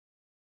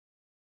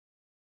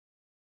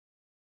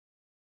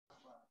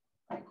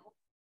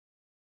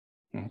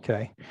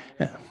Okay,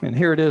 and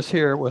here it is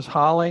here. It was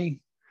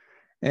holly,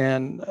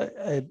 and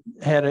it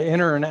had an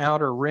inner and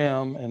outer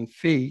rim and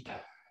feet.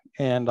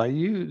 And I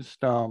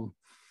used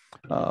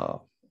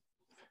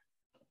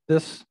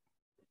this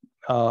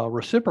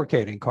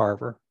reciprocating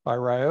carver by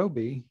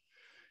Ryobi.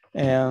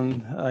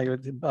 And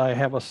I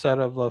have a set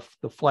of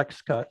the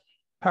flex cut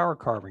power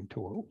carving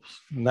tools.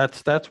 And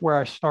that's where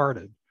I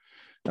started.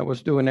 I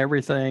was doing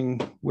everything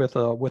with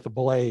a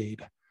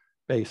blade,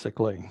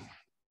 basically.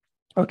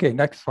 Okay,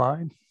 next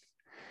slide.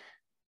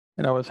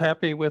 And I was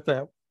happy with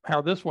that,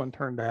 how this one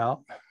turned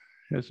out.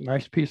 It's a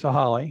nice piece of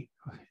holly.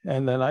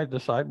 And then I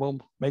decided, well,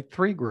 make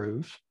 3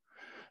 grooves.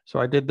 So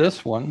I did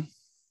this one.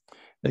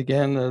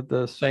 Again,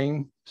 the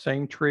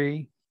same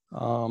tree.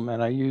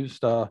 And I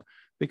used,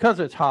 because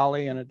it's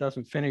holly and it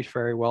doesn't finish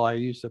very well, I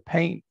used the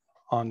paint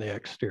on the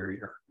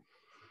exterior.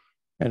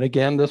 And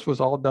again, this was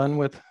all done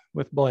with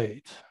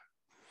blades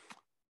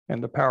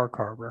and the power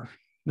carver.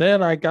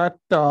 Then I got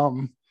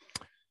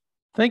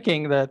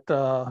thinking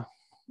that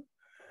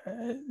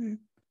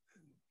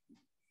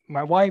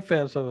my wife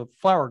has a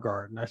flower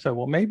garden. I said,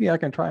 well, maybe I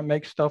can try and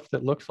make stuff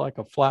that looks like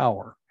a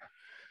flower.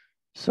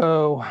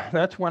 So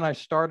that's when I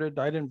started.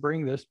 I didn't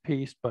bring this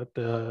piece, but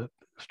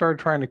started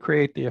trying to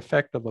create the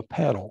effect of a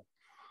petal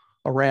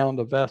around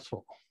a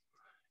vessel.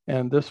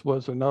 And this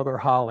was another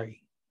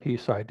holly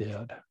piece I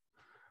did.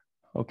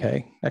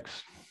 Okay,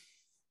 next.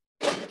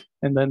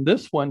 And then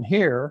this one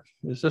here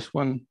is this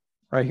one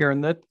right here.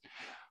 And that,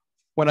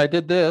 when I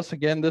did this,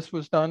 again, this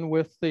was done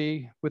with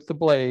the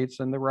blades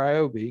and the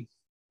Ryobi.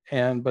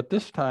 But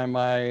this time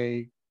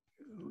I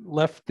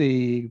left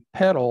the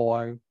petal,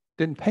 I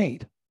didn't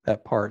paint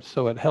that part.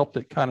 So it helped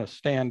it kind of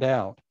stand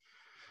out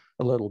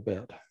a little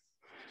bit.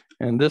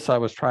 And this I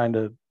was trying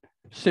to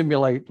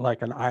simulate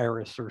like an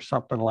iris or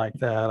something like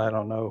that. I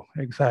don't know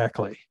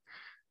exactly.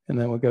 And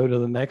then we'll go to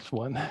the next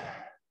one.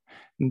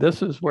 And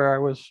this is where I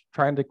was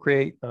trying to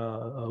create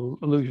an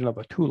illusion of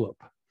a tulip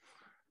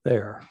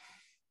there.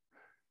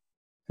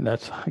 And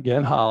that's,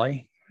 again,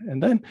 holly.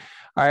 And then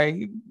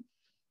I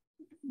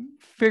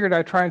figured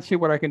I'd try and see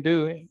what I can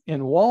do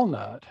in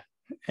walnut.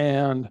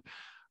 And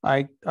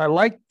I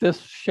like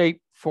this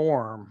shape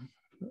form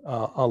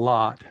a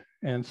lot.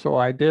 And so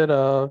I did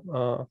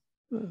a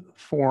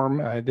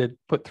form. I did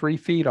put 3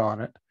 feet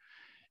on it.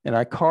 And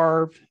I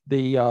carved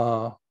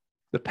the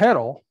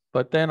petal,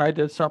 but then I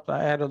did something,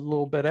 I added a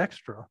little bit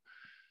extra.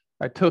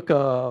 I took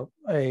a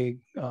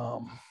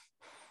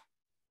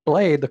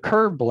blade, the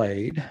curved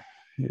blade.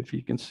 If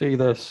you can see,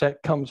 the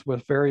set comes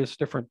with various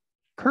different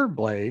curved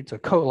blades,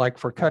 like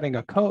for cutting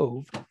a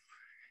cove.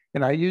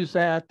 And I use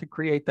that to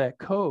create that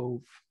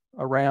cove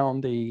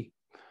around the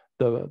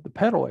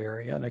petal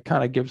area. And it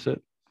kind of gives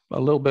it a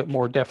little bit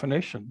more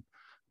definition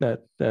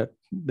that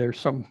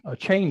there's a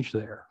change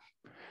there.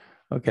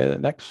 Okay, the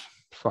next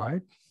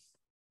slide.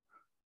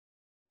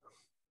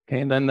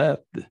 Okay, and then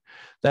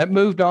that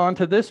moved on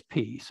to this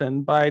piece.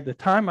 And by the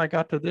time I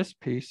got to this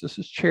piece, this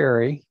is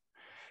cherry.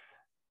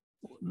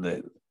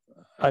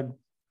 I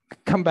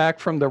come back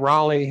from the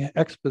Raleigh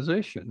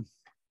exposition,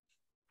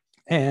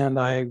 and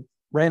I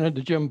ran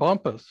into Jim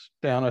Bumpus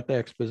down at the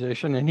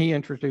exposition, and he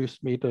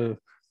introduced me to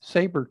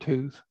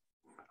saber-tooth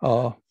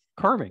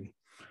carving,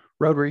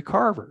 rotary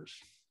carvers.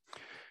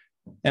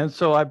 And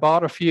so I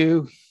bought a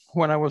few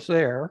when I was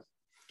there.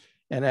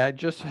 And I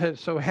just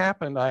so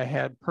happened I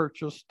had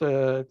purchased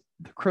the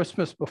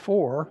Christmas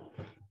before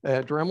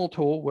a Dremel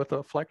tool with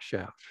a flex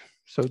shaft.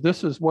 So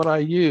this is what I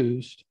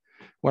used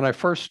when I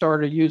first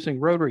started using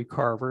rotary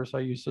carvers. I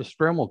used this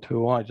Dremel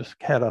tool. I just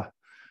had a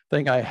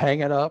thing, I hang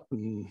it up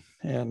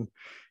and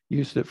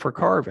used it for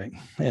carving.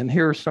 And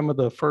here's some of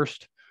the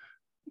first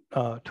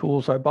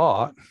tools I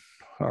bought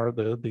are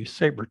the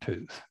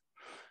saber-tooth.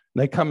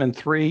 They come in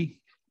 3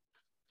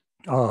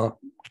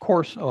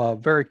 coarse,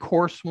 very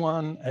coarse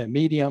one, a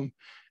medium,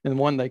 and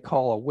one they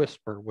call a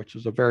whisper, which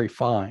is a very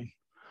fine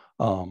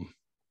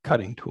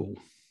cutting tool.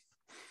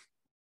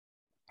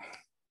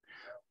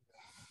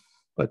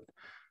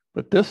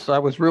 But this, I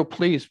was real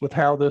pleased with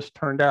how this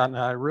turned out, and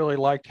I really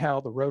liked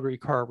how the rotary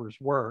carvers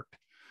worked.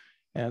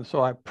 And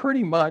so I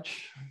pretty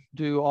much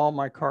do all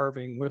my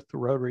carving with the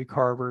rotary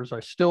carvers. I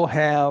still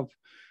have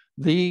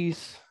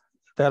these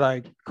that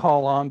I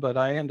call on, but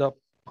I end up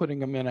putting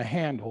them in a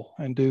handle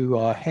and do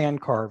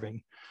hand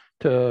carving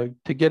to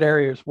get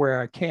areas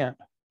where I can't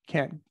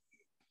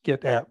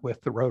get at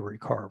with the rotary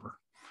carver.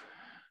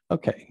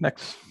 Okay,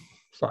 next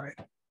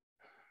slide.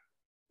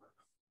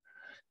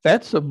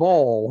 That's a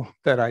bowl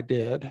that I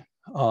did,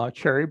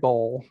 cherry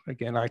bowl.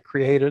 Again, I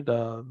created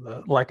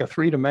like a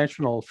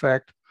 3-dimensional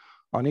effect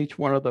on each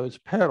one of those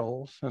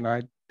petals, and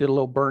I did a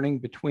little burning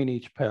between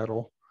each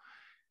petal.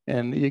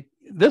 And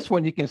this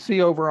one you can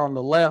see over on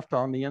the left,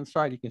 on the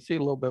inside, you can see a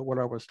little bit what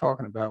I was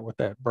talking about with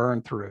that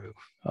burn through.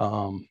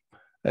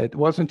 It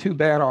wasn't too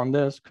bad on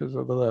this because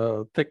of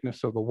the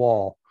thickness of the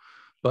wall,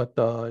 but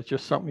it's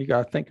just something you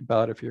got to think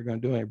about if you're going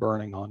to do any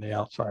burning on the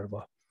outside of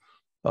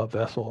a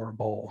vessel or a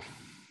bowl.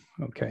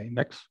 Okay,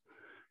 next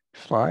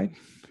slide.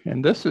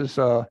 And this is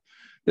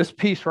this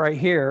piece right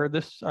here.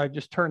 I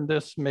just turned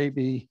this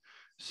maybe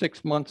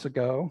 6 months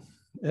ago.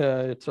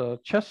 It's a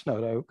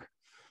chestnut oak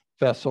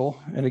vessel.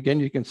 And again,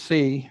 you can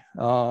see,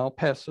 I'll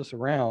pass this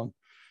around.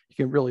 You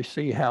can really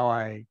see how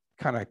I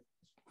kind of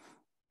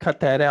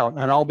cut that out.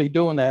 And I'll be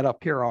doing that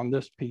up here on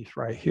this piece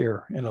right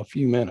here in a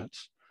few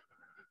minutes.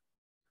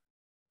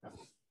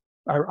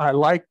 I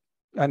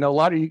know a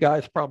lot of you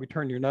guys probably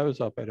turn your nose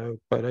up at oak,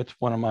 but it's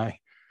one of my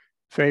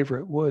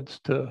favorite woods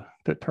to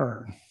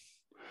turn.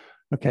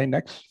 Okay,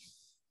 next.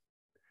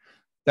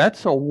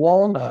 That's a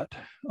walnut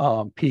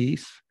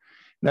piece.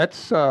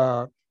 That's,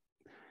 I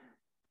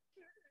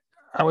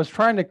was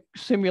trying to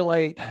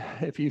simulate,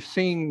 if you've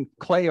seen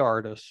clay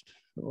artists,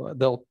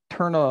 they'll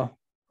turn a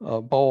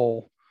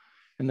bowl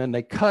and then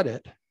they cut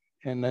it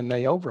and then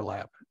they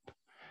overlap it.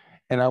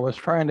 And I was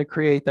trying to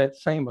create that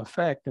same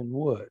effect in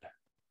wood.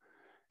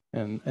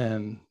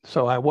 And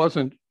so I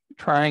wasn't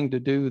trying to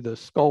do the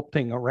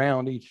sculpting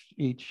around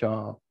each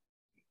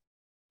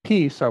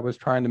piece. I was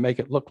trying to make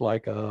it look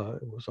like it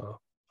was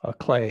a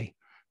clay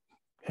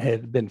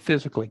had been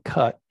physically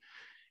cut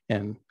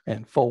and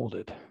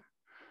folded.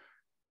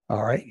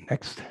 All right,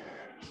 next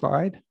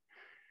slide.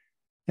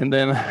 And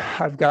then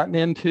I've gotten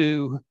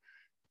into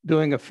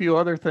doing a few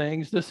other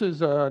things. This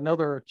is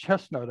another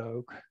chestnut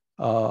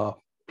oak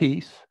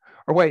piece.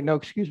 Or wait, no,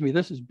 excuse me,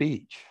 this is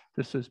beech.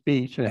 This is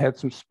beech, and it had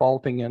some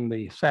spalting in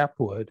the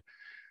sapwood.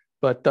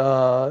 But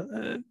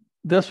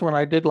this one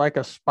I did like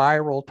a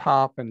spiral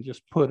top and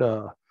just put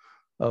a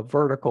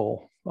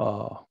vertical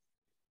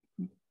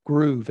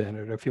groove in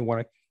it, if you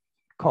want to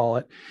call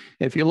it.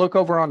 If you look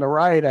over on the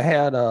right, I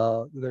had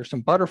there's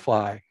some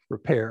butterfly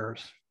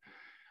repairs.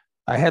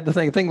 I had the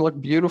thing look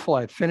beautiful.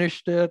 I had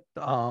finished it,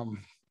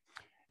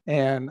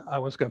 and I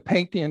was going to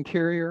paint the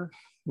interior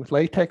with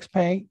latex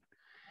paint.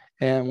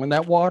 And when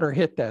that water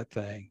hit that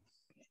thing,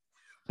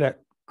 that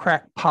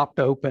crack popped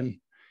open,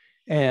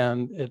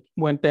 and it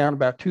went down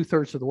about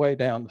 2/3 of the way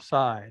down the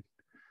side.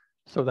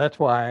 So that's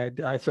why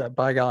I said,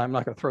 by God, I'm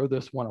not going to throw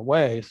this one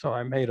away. So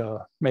I made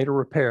a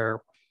repair,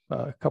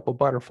 a couple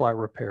butterfly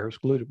repairs,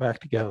 glued it back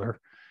together,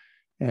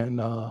 and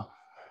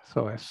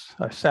so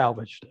I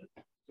salvaged it.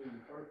 So the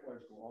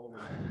butterflies go all the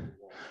way to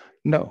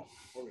the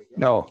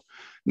wall?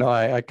 No.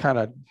 I kind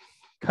of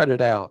cut it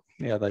out.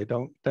 Yeah, they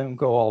don't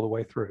go all the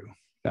way through.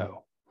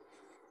 No.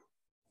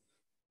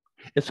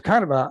 It's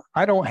kind of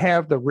I don't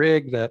have the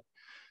rig that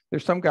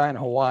there's some guy in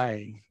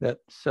Hawaii that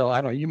I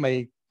don't know, you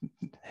may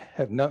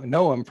have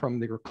know him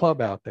from your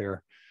club out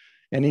there,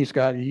 and he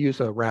use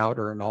a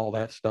router and all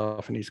that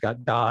stuff, and he's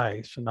got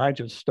dies, and I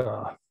just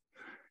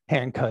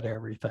hand cut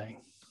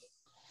everything.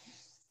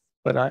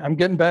 But I'm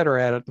getting better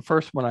at it. The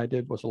first one I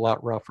did was a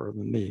lot rougher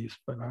than these,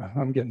 but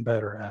I'm getting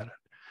better at it.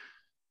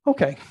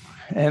 Okay,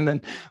 and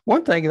then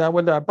one thing that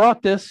when I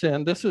brought this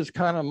in, this is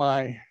kind of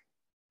my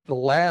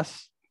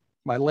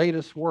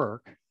latest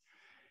work,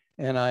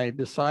 and I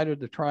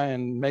decided to try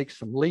and make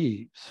some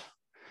leaves.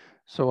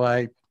 So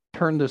I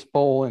turned this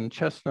bowl in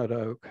chestnut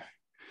oak,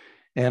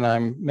 and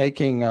I'm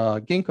making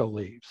ginkgo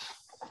leaves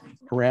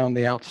around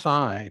the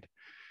outside.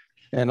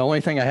 And the only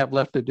thing I have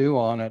left to do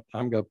on it,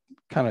 I'm going to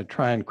kind of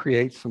try and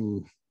create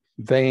some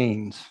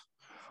veins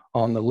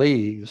on the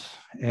leaves,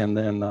 and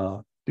then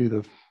do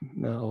the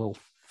little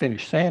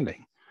finish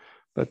sanding.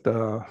 But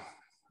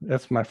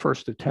that's my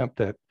first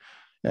attempt at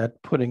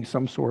putting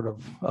some sort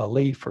of a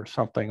leaf or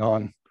something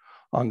on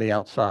the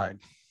outside.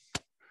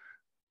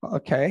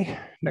 Okay,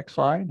 next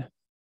slide.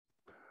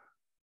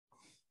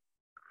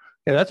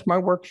 Yeah, that's my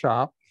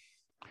workshop.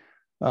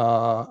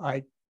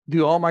 I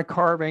do all my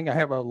carving. I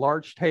have a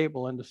large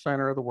table in the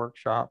center of the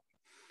workshop,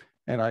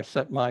 and I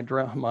set my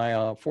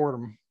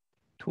Fordham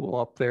tool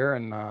up there,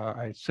 and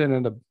I sit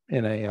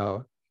in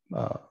a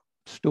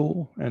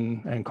stool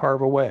and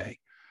carve away.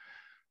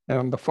 And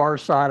on the far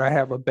side, I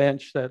have a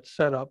bench that's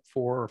set up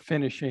for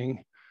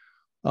finishing.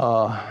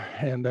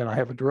 And then I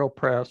have a drill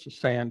press, a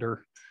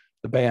sander,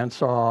 the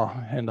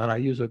bandsaw, and then I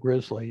use a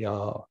Grizzly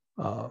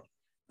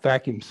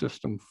vacuum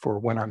system for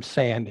when I'm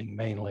sanding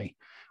mainly,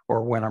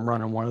 or when I'm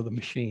running one of the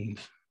machines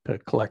to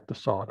collect the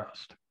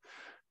sawdust.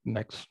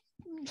 Next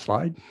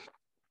slide.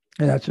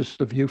 And that's just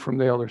the view from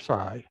the other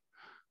side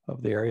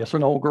of the area. It's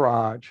an old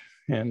garage,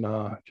 and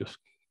just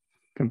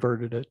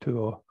converted it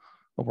to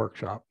a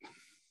workshop.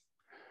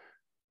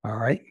 All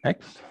right,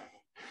 next.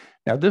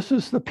 Now this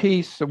is the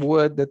piece of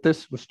wood that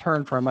this was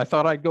turned from. I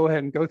thought I'd go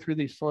ahead and go through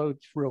these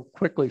slides real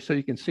quickly so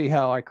you can see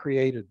how I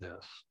created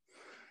this.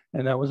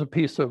 And that was a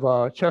piece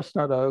of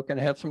chestnut oak, and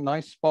it had some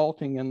nice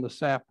spalting in the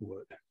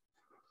sapwood.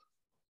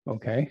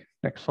 Okay,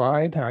 next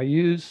slide. I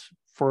use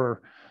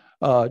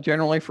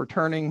generally for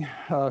turning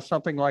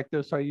something like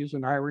this, I use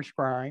an Irish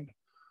grind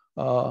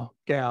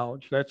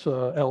gouge. That's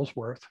a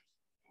Ellsworth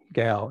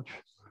gouge.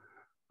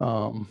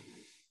 Okay,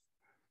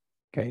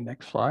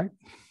 next slide.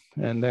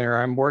 And there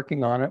I'm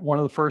working on it. One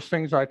of the first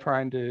things I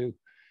try and do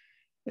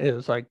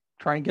is I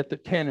try and get the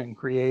tenon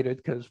created,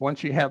 because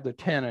once you have the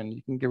tenon,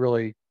 you can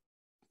really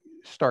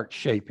start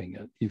shaping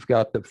it. You've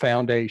got the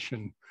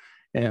foundation,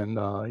 and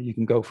you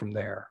can go from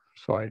there.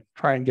 So I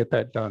try and get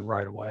that done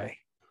right away.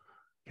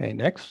 Okay,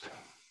 next.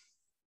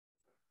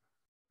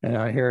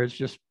 And here it's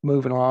just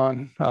moving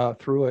on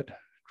through it,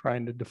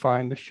 trying to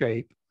define the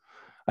shape.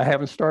 I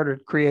haven't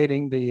started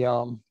creating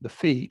the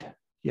feet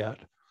yet.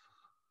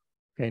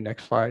 Okay,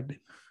 next slide.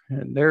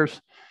 And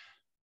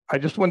I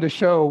just wanted to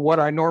show what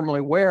I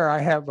normally wear. I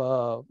have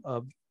a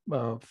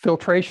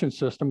filtration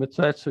system.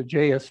 That's a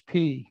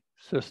JSP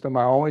system.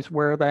 I always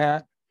wear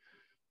that.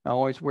 I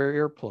always wear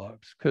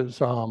earplugs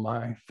because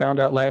I found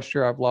out last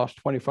year I've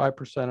lost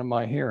 25% of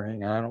my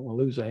hearing and I don't want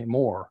to lose any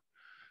more.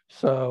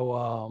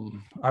 So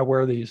I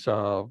wear these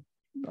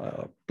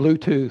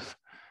Bluetooth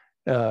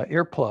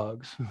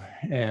earplugs,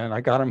 and I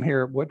got them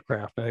here at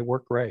Woodcraft and they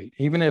work great.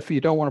 Even if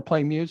you don't want to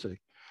play music,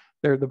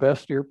 they're the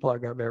best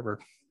earplug I've ever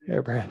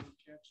had.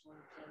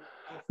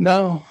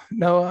 No,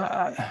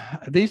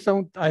 these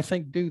don't, I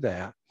think, do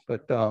that,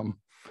 but I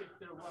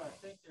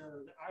think they're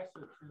the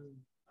IsoTune.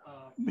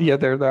 yeah,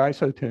 they're the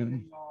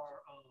IsoTune.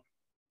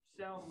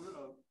 They are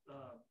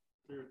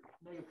they're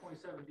negative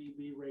 0.7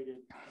 dB rated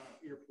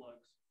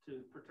earplugs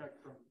to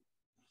protect from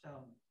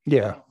sound.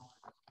 Yeah. Sound,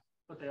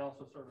 but they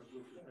also serve as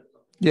Bluetooth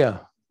headphones. Yeah,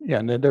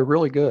 and they're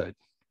really good,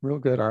 real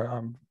good.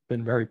 I've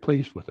been very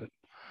pleased with it.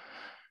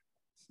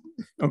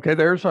 Okay,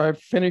 I've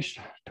finished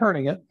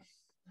turning it,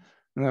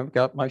 and I've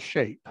got my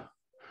shape.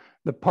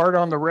 The part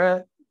on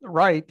the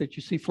right that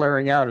you see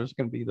flaring out is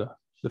going to be the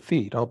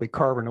feet. I'll be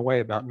carving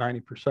away about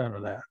 90%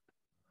 of that.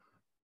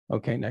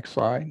 Okay, next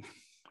slide.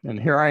 And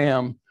here I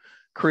am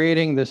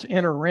creating this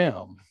inner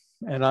rim.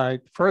 And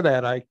for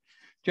that, I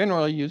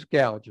generally use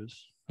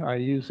gouges. I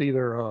use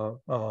either,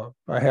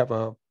 I have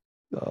a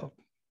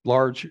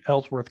large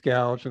Ellsworth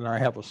gouge and I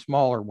have a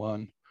smaller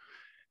one.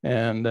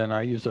 And then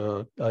I use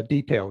a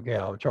detail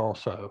gouge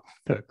also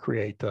to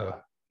create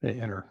the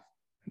inner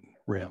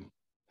rim.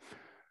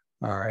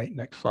 All right,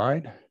 next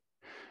slide.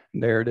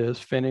 And there it is,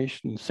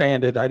 finished and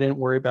sanded. I didn't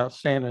worry about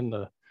sanding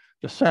the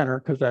center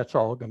because that's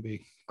all going to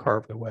be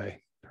carved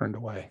away, turned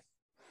away.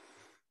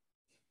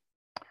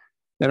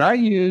 Then I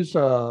use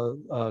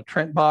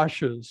Trent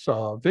Bosch's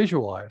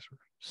visualizer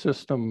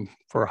system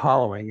for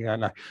hollowing.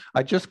 And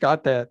I just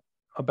got that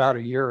about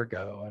a year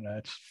ago, and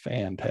it's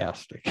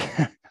fantastic,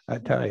 I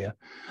tell you.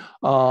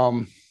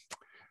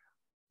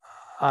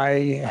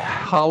 I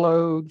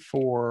hollowed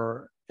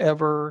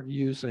forever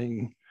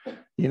using,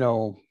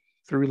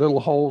 through little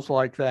holes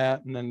like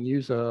that, and then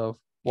use a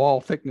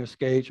wall thickness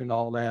gauge and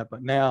all that.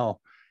 But now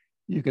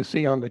you can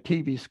see on the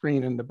TV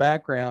screen in the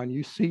background,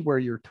 you see where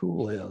your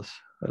tool is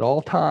at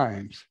all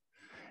times.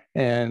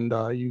 And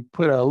you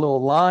put a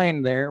little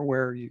line there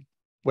where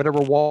whatever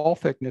wall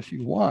thickness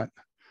you want,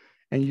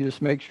 and you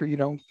just make sure you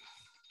don't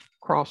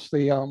cross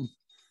the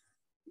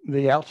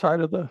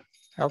outside of the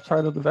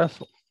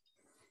vessel.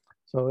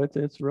 So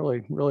it's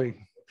really,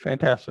 really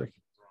fantastic.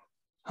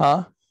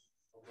 Huh?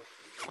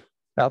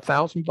 About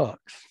 $1,000.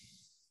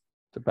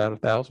 It's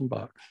about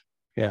 $1,000.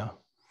 Yeah.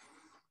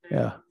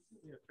 Yeah.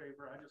 Me a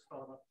favor. I just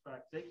thought about the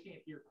fact they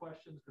can't hear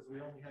questions because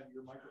we only have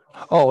your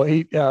microphone. Oh,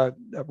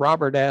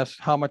 Robert asked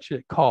how much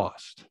it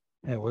cost.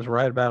 It was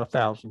right about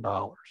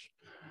 $1,000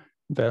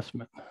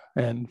 investment.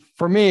 And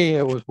for me,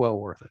 it was well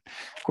worth it.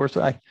 Of course,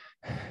 I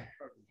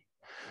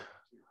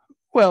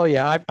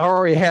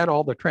already had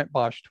all the Trent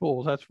Bosch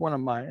tools. That's one of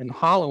in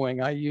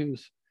hollowing, I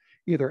use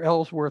either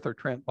Ellsworth or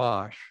Trent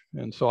Bosch.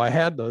 And so I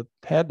had the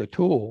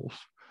tools.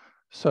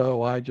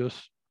 So I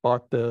just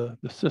bought the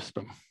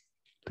system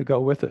to go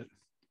with it.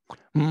 I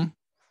can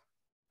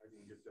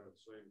get that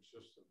same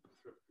system for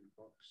 $50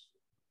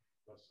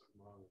 less than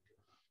monitor.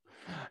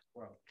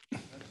 Well,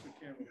 that's the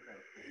camera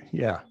part.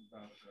 Yeah. The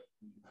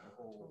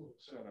whole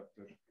setup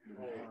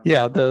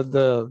yeah,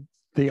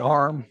 the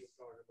arm.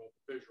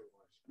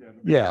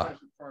 Yeah. The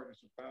part is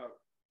about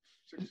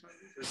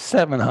 600,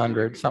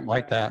 700, something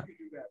like that. You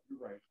do that.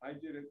 You're right. I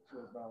did it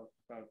for about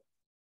 $100.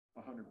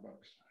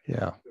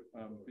 Yeah. It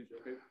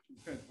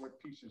depends what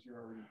pieces you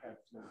already have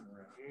floating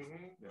around.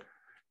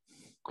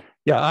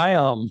 Yeah,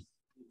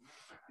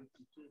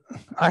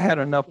 I had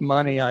enough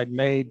money I'd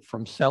made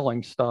from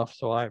selling stuff,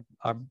 so I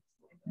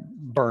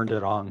burned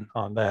it on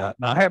that.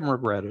 And I haven't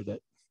regretted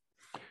it.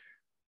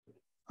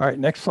 All right,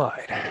 next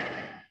slide.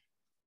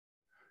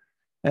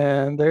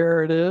 And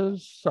there it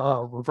is,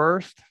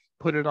 reversed,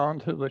 put it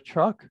onto the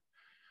chuck.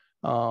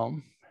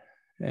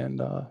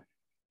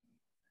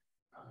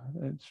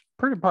 It's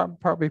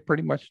probably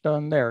pretty much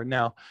done there.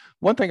 Now,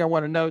 one thing I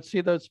want to note,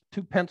 see those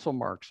 2 pencil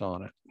marks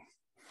on it.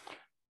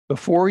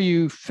 Before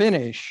you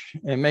finish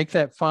and make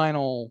that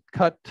final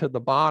cut to the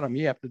bottom,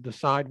 you have to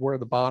decide where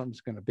the bottom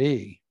is going to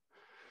be.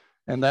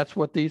 And that's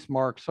what these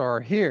marks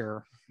are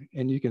here.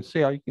 And you can see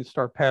how you can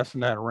start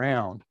passing that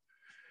around.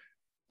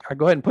 I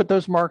go ahead and put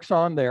those marks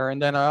on there.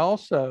 And then I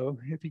also,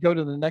 if you go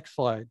to the next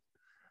slide,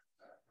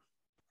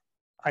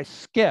 I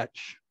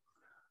sketch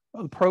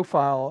the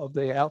profile of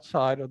the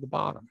outside of the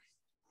bottom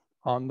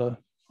on the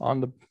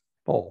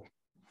bowl.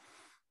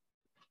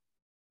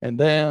 And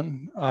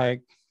then I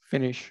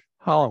finish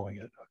hollowing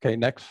it. Okay,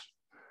 next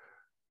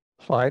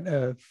slide.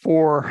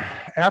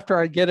 After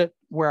I get it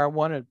where I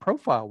want it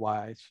profile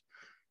wise,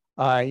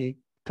 I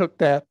took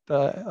that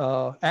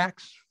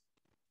axe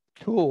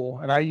tool,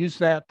 and I use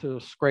that to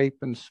scrape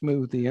and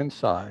smooth the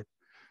inside.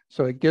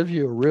 So it gives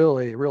you a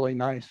really, really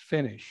nice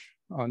finish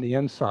on the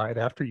inside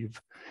after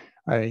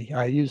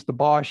I used the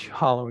Bosch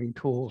hollowing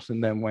tools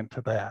and then went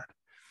to that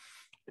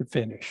to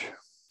finish.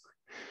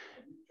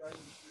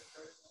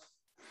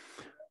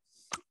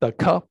 The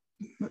cup?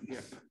 Yeah.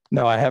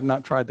 No, I have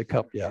not tried the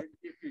cup yet.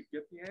 If you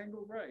get the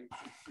angle right,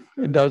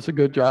 it does a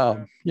good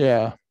job.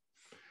 Yeah.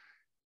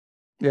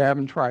 Yeah, I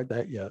haven't tried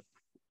that yet.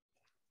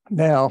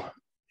 Now,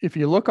 if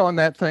you look on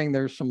that thing,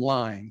 there's some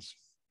lines.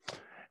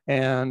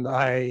 And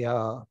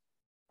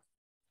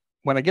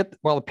when I get,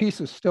 while the piece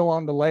is still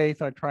on the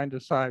lathe, I try and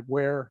decide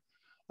where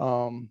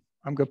I'm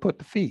going to put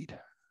the feet,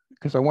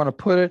 because I want to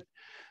put it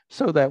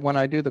so that when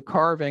I do the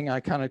carving, I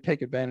kind of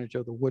take advantage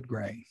of the wood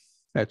grain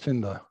that's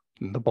in the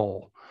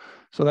bowl.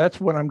 So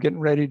that's what I'm getting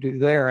ready to do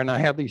there. And I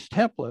have these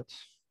templates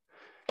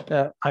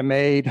that I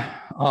made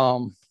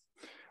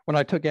when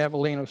I took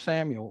Avelino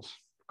Samuel's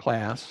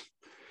class,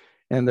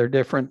 and they're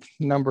different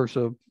numbers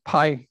of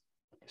pie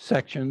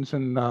sections.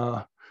 And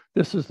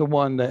this is the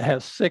one that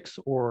has 6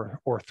 or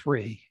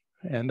 3.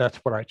 And that's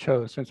what I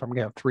chose since I'm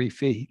gonna have 3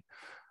 feet.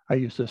 I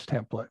use this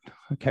template.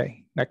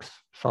 Okay, next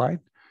slide.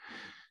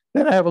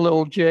 Then I have a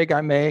little jig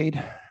I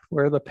made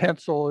where the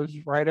pencil is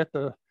right at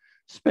the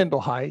spindle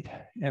height,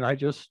 and I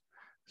just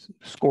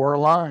score a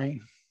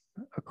line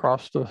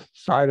across the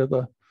side of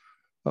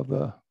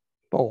the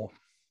bowl.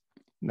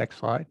 Next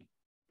slide.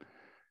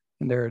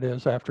 And there it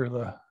is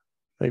after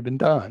they've been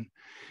done.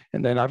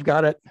 And then I've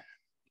got it,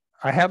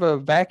 I have a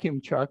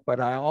vacuum chuck, but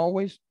I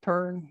always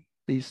turn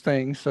these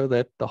things so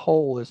that the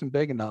hole isn't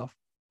big enough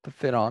to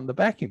fit on the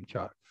vacuum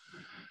chuck.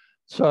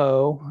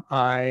 So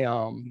I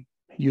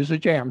use a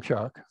jam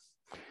chuck,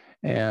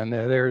 and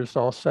there's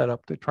all set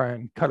up to try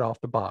and cut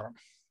off the bottom.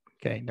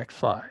 Okay, next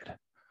slide.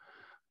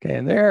 Okay,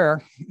 and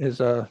there is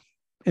a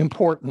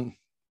important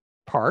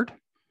part.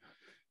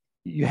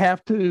 You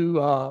have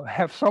to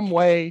have some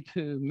way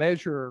to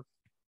measure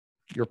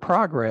your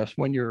progress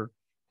when you're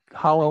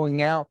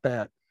hollowing out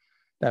that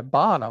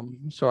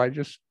bottom. So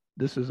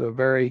this is a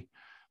very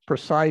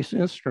precise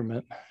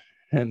instrument,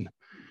 and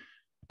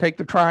take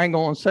the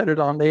triangle and set it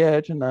on the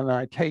edge, and then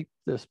I tape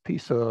this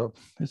piece of,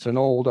 it's an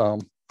old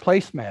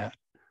placemat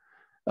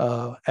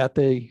at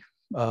the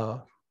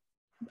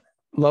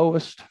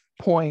lowest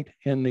point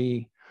in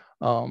the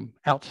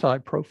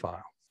outside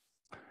profile.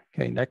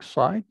 Okay, next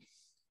slide.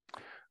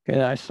 Okay,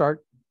 and I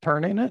start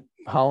turning it,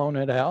 hollowing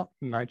it out,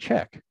 and I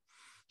check.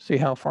 See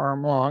how far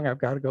I'm along. I've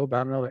got to go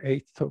about another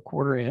 1/8 to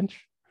 1/4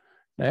 inch.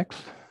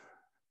 Next.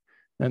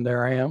 And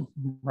there I am,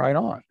 right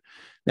on.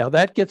 Now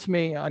that gets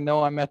me, I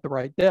know I'm at the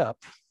right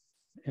depth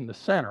in the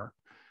center.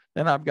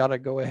 Then I've got to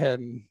go ahead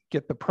and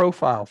get the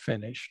profile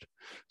finished.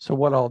 So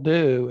what I'll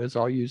do is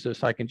I'll use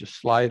this, I can just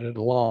slide it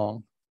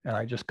along, and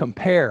I just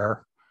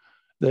compare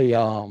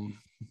the,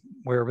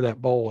 wherever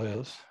that bowl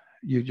is.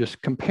 You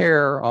just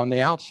compare on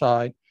the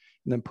outside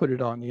and then put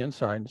it on the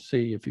inside and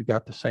see if you've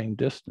got the same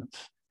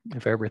distance,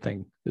 if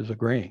everything is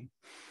agreeing.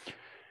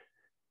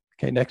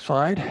 Okay, next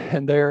slide.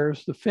 And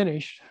there's the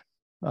finished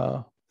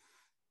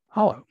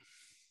hollow.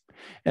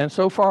 And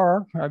so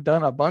far, I've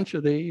done a bunch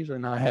of these,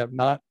 and I have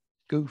not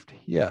goofed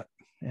yet.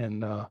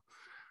 And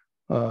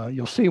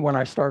you'll see when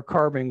I start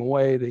carving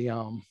away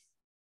the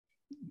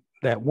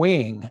that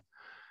wing,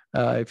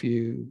 if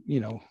you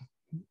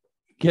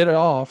get it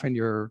off and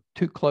you're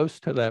too close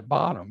to that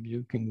bottom,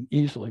 you can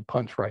easily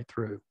punch right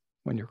through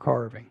when you're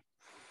carving.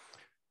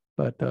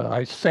 But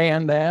I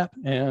sand that,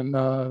 and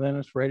then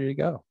it's ready to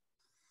go.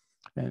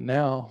 And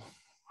now,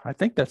 I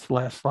think that's the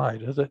last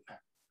slide, is it?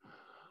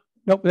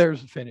 Nope,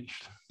 there's the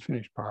finished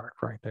product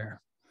right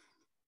there.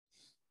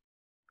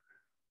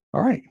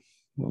 All right,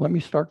 well, let me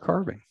start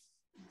carving.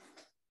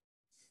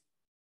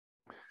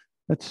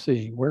 Let's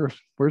see, where's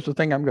the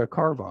thing I'm going to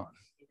carve on?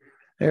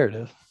 There it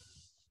is.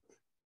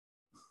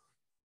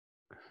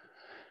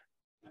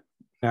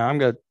 Now I'm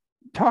going to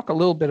talk a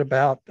little bit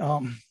about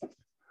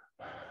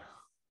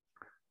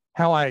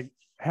how I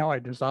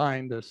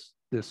designed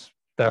this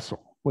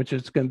vessel, which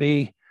is going to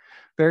be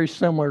very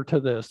similar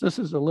to this. This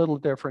is a little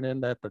different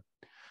in that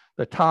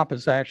the top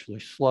is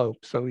actually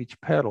sloped, so each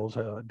petal is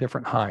a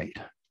different height.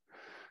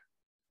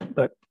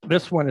 But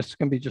this one is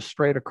going to be just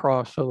straight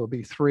across, so there'll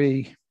be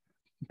 3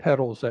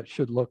 petals that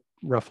should look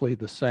roughly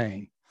the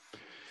same.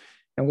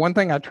 And one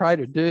thing I try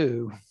to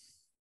do,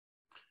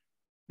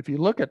 if you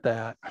look at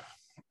that,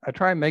 I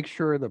try and make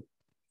sure the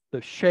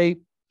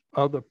shape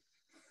of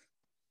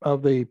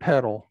the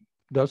petal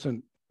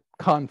doesn't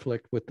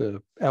conflict with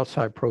the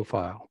outside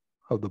profile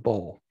of the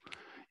bowl.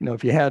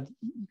 If you had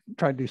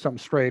tried to do something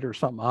straight or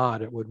something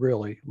odd, it would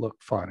really look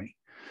funny.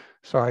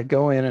 So I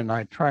go in and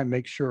I try and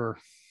make sure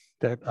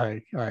that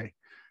I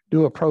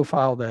do a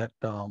profile that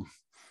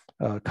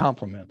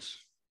complements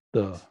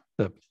the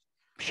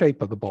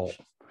shape of the bowl.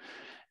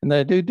 And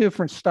I do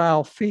different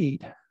style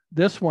feet.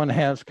 This one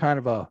has kind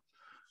of a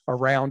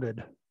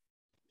rounded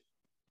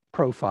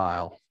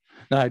profile.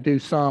 Now I do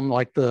some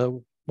like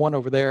the one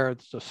over there,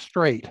 it's a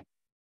straight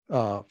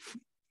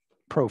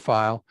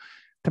profile.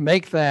 To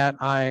make that,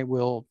 I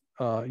will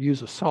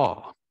use a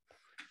saw.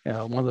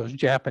 one of those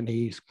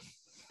Japanese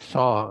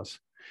saws,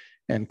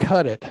 and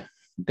cut it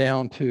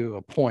down to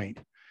a point.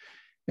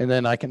 And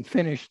then I can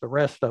finish the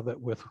rest of it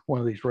with one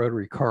of these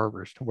rotary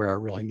carvers to where I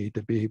really need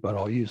to be, but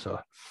I'll use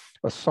a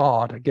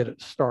saw to get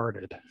it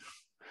started.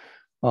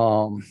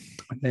 Then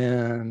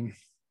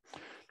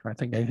trying to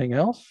think anything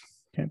else.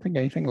 Can't think of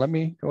anything. Let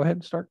me go ahead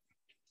and start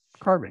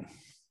carving.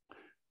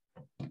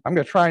 I'm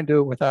going to try and do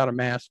it without a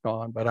mask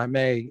on, but I'm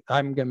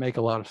going to make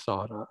a lot of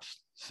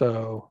sawdust.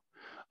 So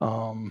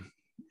I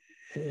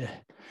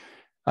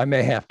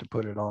may have to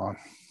put it on.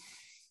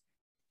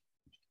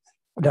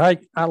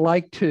 I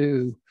like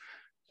to,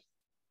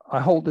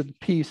 I hold the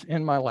piece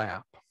in my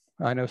lap.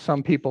 I know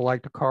some people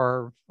like to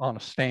carve on a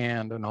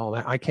stand and all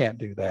that. I can't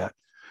do that.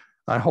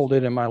 I hold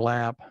it in my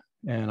lap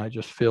and I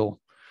just feel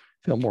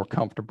more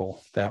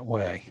comfortable that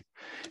way.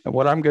 And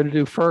what I'm going to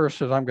do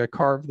first is I'm going to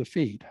carve the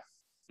feet,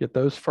 get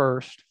those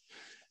first,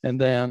 and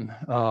then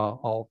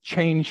I'll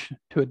change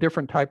to a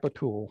different type of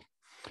tool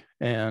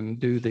and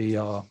do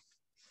the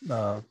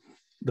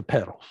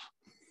petals.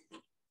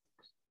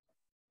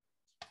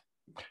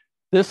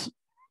 This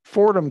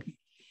Fordham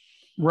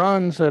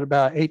runs at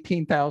about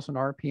 18,000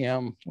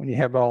 RPM when you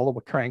have all of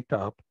it cranked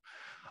up.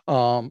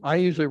 I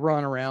usually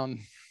run around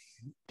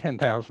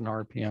 10,000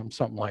 RPM,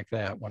 something like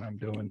that when I'm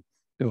doing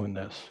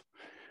this.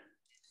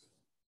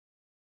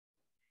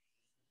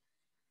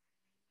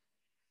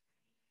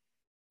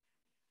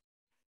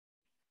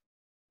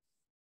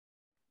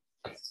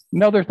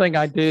 Another thing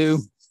I do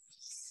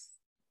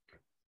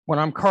when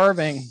I'm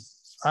carving,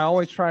 I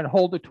always try to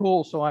hold the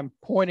tool so I'm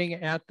pointing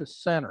at the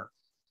center,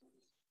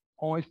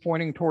 always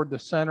pointing toward the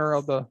center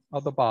of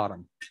the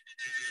bottom.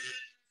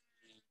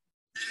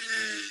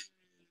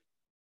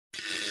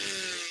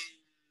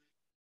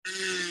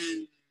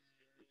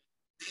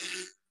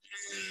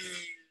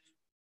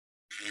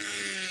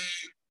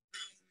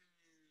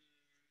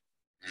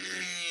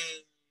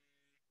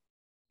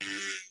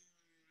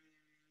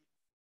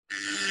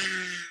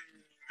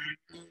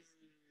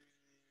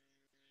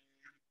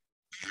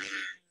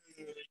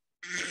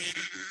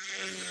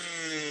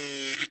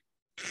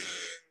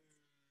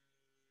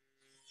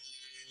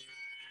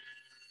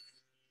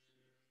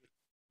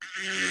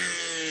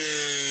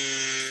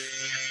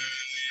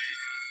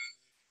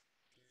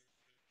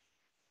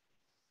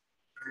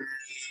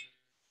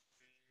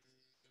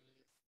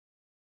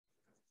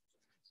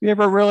 You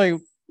ever really,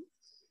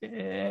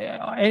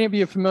 any of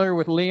you familiar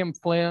with Liam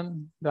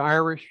Flynn, the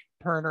Irish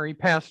turner? He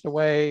passed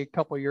away a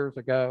couple of years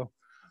ago.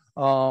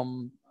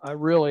 I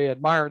really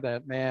admired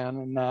that man,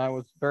 and I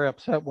was very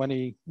upset when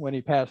he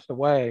passed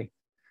away.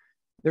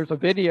 There's a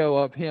video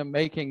of him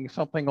making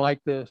something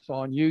like this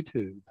on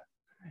YouTube.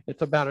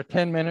 It's about a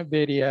 10-minute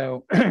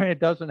video.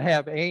 It doesn't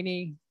have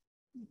any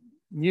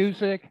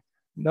music,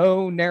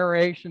 no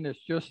narration.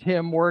 It's just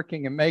him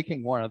working and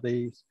making one of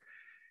these.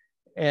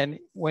 And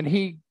when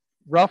he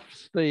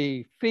roughs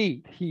the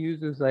feet, he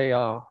uses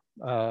a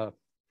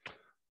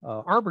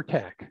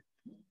Arbortech,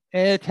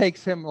 and it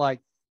takes him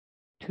like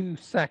 2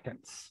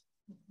 seconds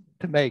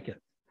to make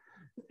it.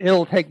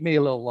 It'll take me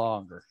a little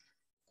longer,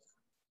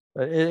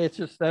 but it's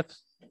just,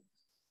 that's,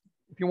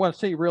 if you want to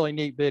see really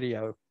neat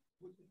video,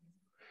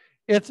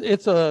 there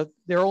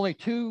are only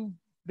 2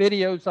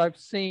 videos I've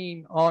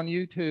seen on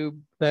YouTube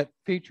that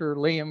feature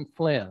Liam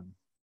Flynn.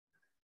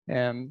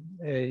 And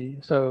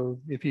so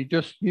if you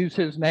just use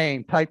his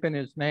name, type in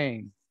his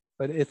name,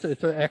 but it's an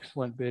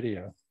excellent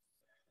video.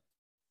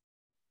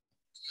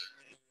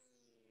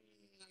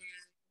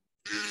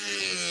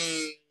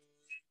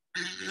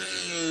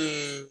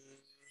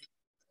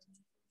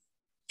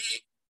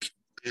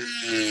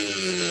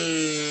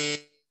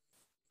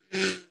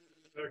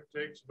 That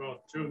takes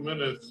about 2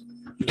 minutes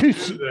to do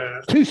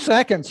that. 2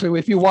 seconds. So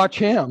if you watch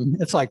him,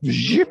 it's like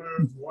zip.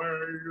 Why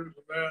are you using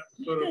that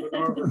instead of an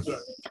Arbortech?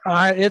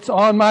 It's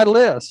on my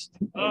list.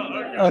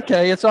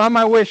 Okay, it's on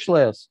my wish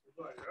list.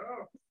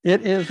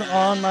 It is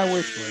on my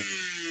wish list.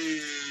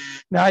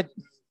 Now,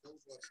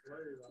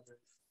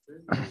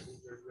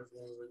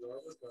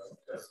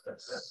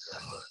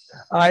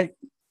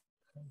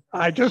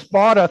 I just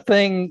bought a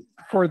thing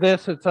for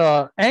this. It's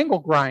a angle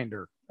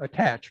grinder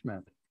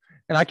attachment,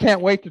 and I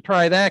can't wait to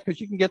try that because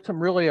you can get some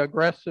really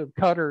aggressive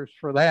cutters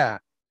for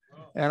that.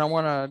 And I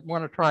want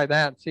to try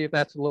that and see if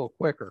that's a little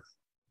quicker.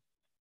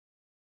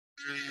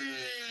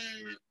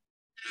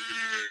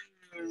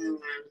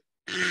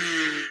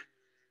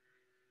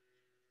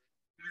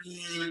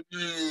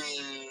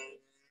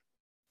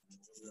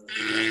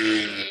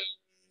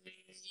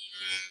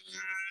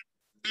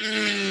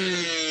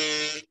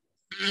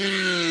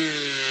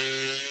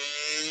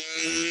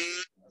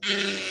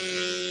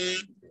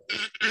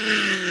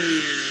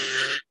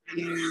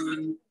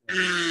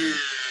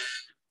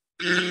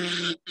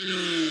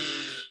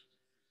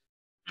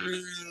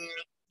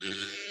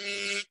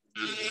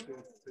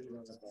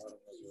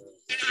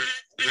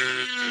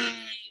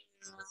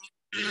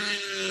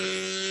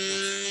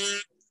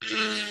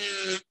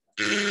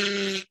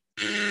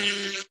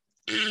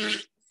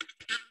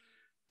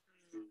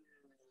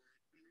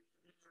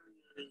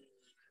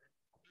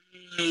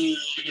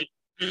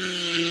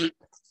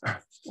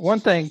 one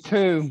thing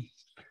too,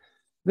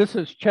 this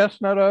is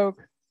chestnut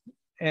oak.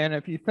 And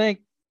if you think,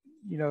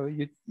 you know,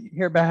 you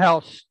hear about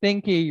how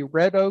stinky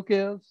red oak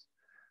is,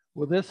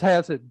 well, this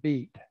has it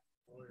beat.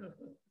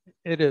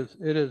 It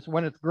is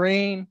when it's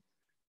green,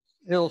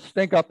 it'll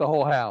stink up the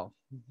whole house.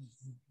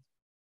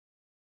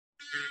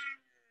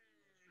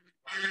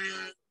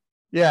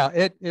 Yeah,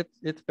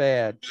 it's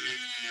bad.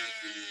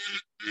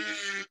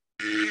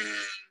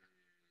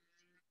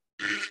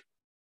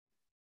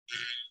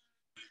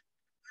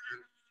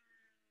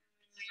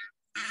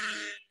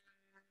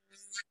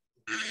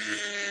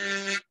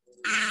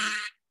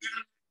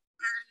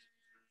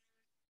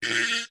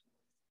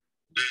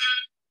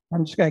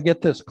 I'm just going to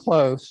get this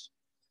close.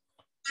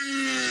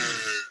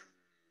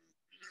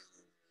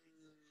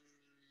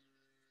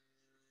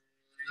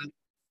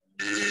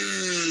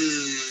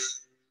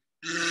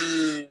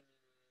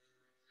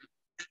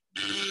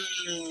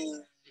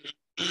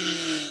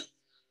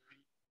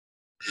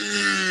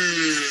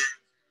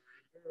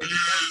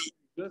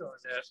 Good on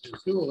that. The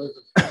tool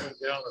isn't falling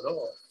down at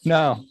all.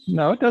 No,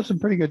 it does a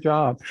pretty good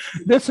job.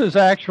 This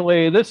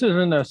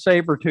isn't a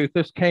saber tooth.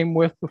 This came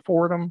with the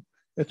Fordham.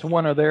 It's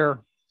one of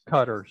their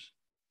cutters.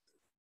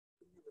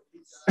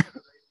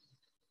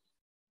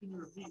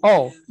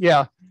 Oh,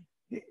 yeah.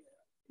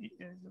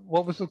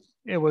 What was it?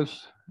 It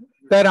was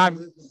that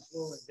I'm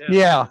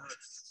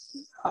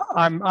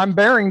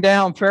bearing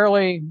down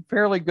fairly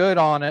good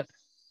on it.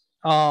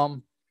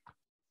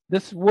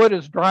 This wood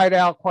is dried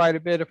out quite a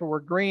bit. If it were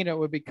green, it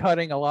would be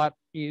cutting a lot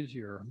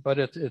easier, but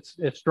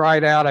it's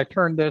dried out. I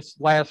turned this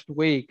last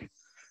week,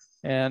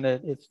 and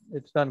it's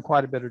done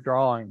quite a bit of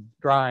drying.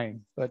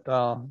 But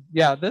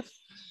yeah,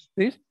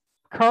 these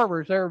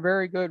carvers, they're a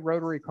very good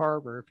rotary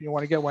carver if you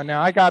want to get one.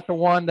 Now I got the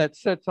one that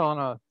sits on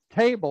a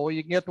table.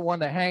 You can get the one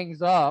that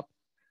hangs up.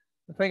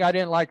 The thing I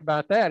didn't like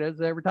about that is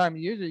every time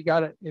you use it, you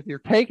got to, if you're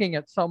taking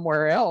it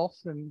somewhere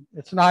else and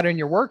it's not in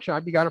your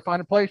workshop, you got to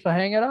find a place to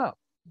hang it up.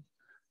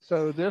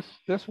 So this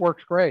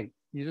works great.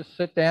 You just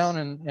sit down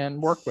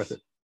and work with it.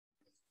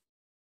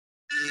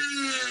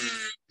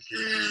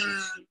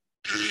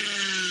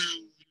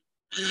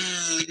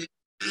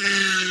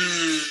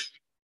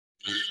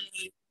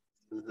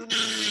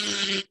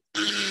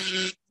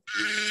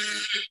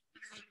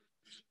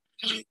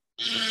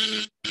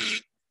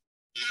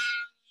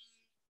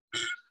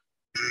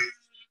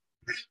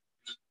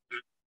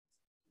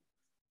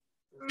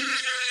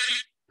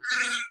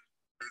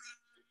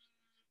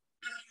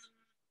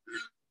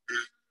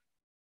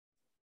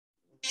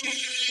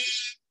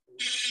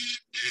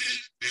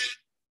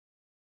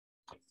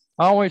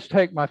 I always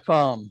take my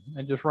thumb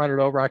and just run it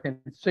over. I can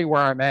see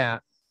where I'm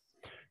at.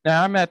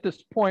 Now I'm at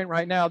this point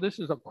right now. This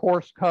is a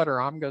coarse cutter.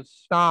 I'm going to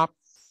stop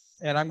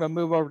and I'm going to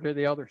move over to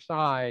the other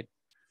side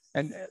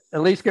and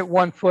at least get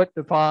 1 foot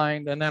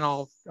defined. And then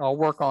I'll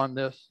work on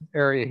this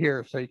area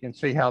here so you can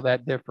see how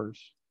that differs.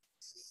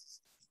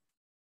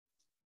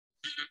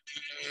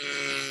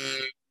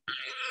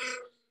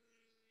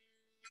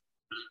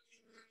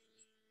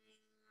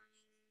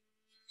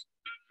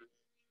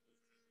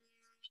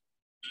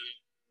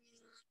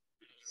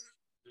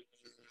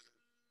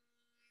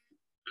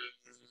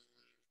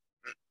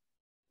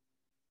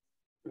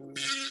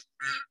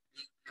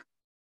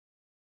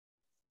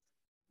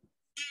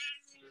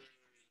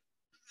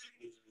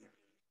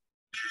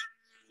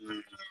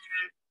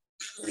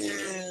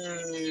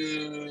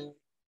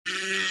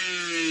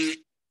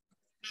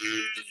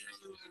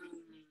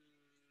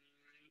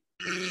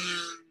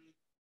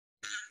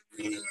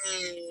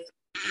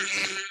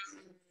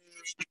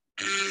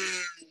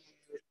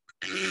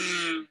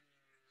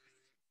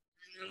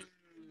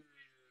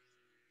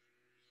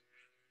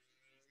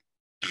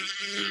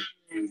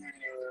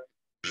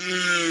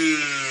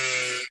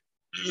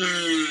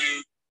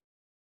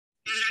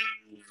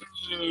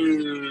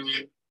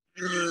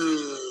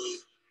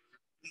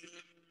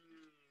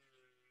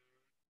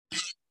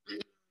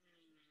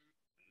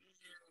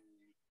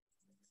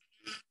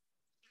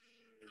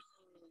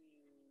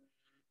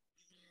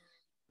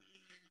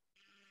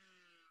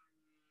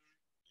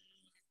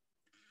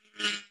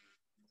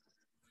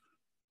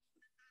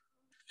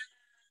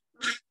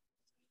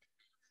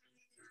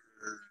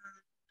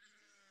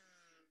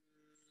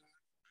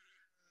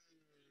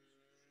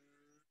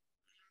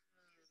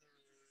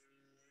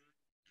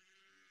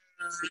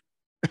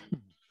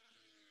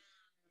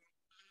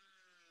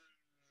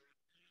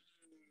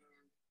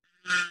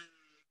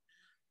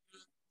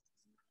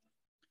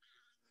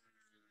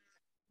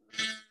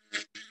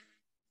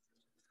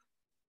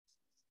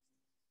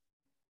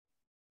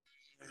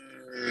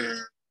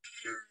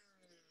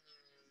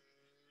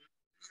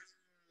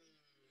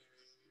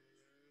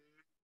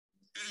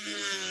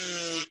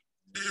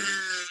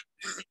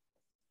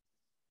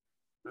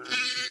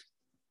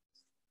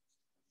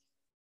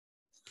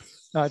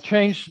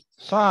 Change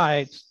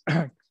sides.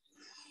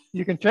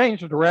 You can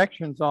change the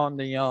directions on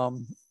the,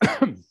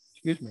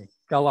 excuse me,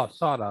 got a lot of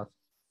sawdust.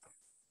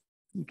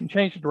 You can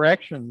change the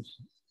directions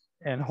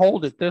and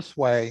hold it this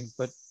way,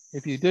 but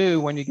if you do,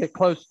 when you get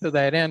close to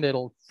that end,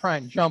 it'll try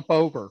and jump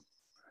over.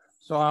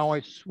 So I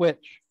always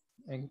switch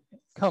and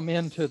come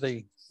into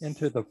the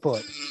into the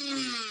foot.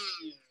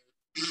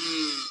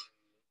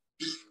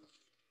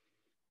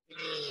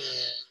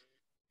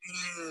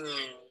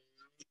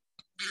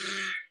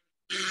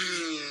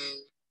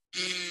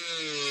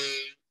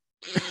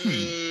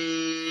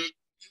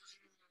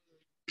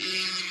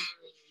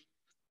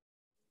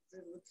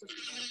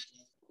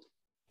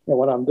 Yeah,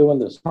 when I'm doing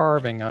this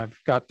carving, I've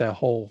got that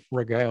whole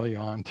regalia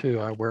on too.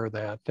 I wear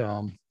that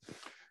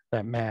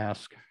that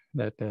mask,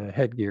 that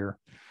headgear,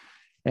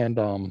 and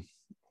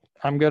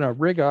I'm going to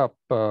rig up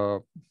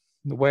the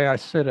way I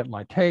sit at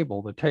my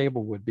table. The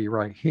table would be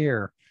right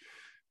here.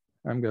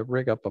 I'm going to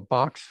rig up a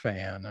box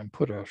fan and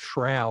put a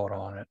shroud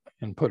on it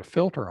and put a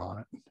filter on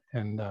it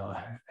and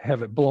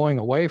have it blowing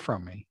away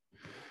from me,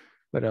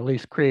 but at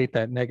least create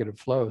that negative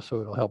flow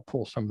so it'll help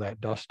pull some of that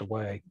dust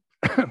away.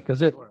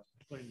 Because it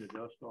Clean the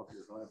dust off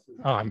your glasses.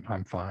 Oh,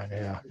 I'm fine.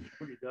 Yeah. It's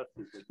pretty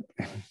dusty.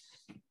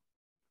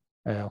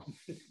 Yeah.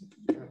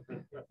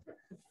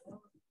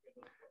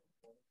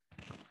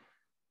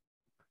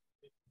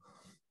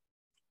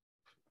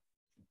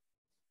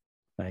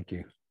 Thank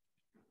you.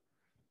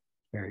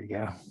 There you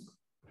go.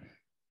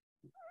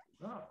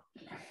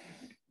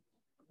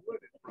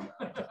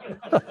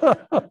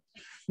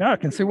 Now I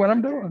can see what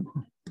I'm doing.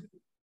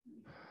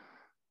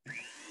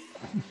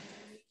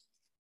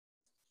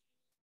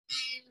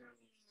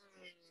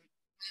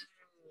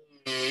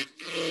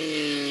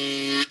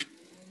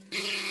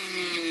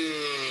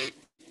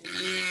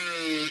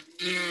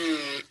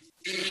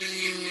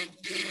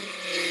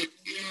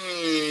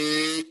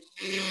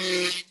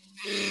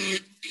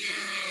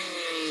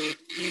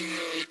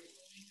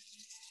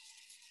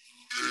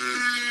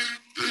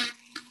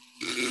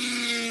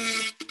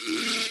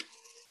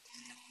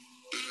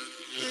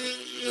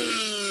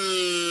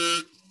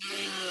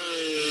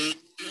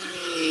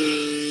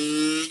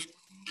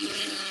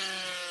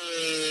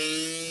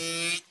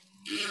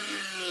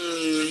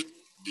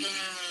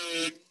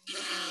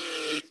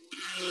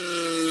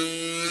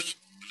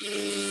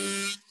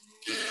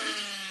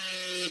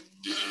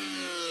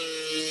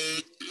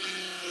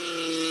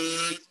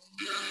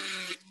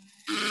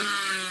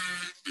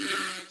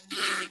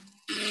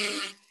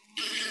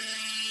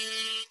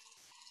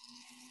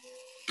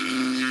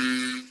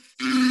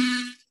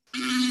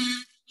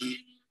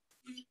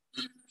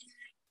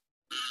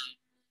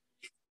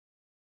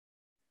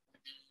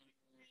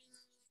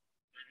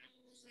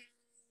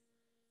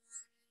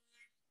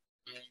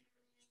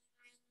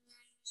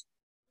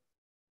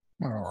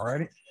 All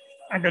righty.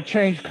 I could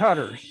change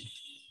cutters.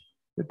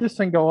 Did this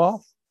thing go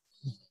off?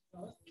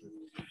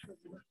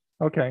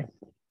 Okay,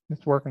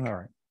 it's working all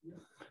right.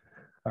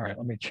 All right,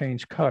 let me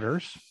change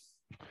cutters.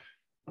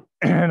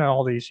 And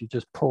all these, you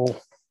just pull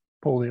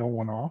the old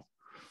one off.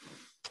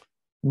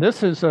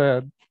 This is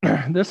a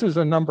this is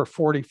a number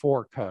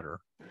 44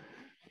 cutter.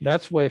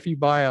 That's why if you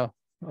buy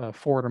a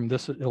Fordham,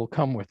 it'll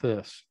come with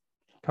this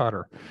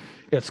cutter.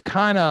 It's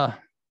kind of,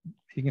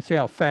 you can see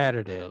how fat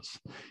it is.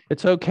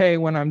 It's okay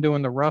when I'm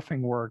doing the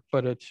roughing work,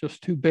 but it's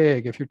just too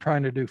big if you're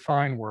trying to do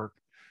fine work,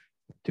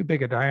 too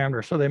big a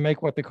diameter. So they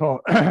make what they call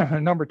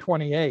number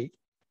 28,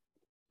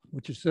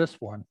 which is this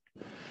one.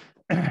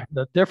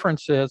 The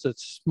difference is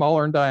it's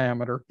smaller in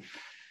diameter.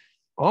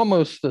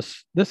 Almost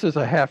this is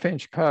a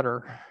 1/2-inch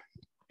cutter,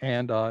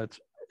 and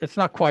it's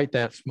not quite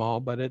that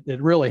small, but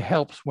it really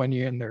helps when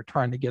you're in there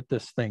trying to get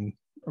this thing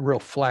real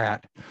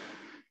flat.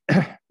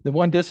 The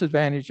one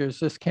disadvantage is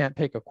this can't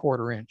take a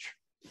 1/4-inch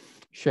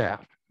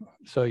shaft.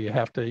 So you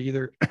have to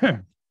either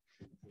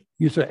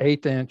use an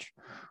 1/8 inch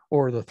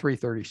or the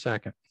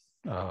 3/32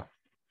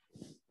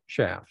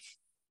 shafts.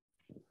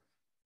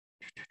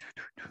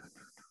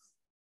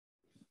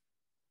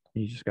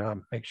 You just got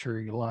to make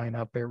sure you line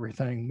up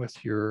everything with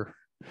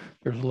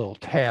there's a little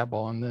tab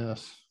on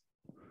this.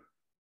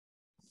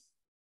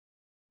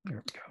 There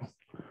we go.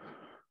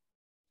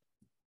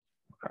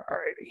 All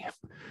righty.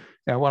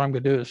 Now what I'm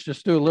going to do is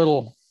just do a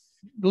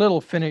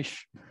little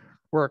finish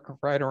work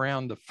right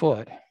around the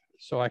foot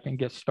so I can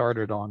get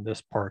started on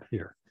this part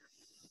here.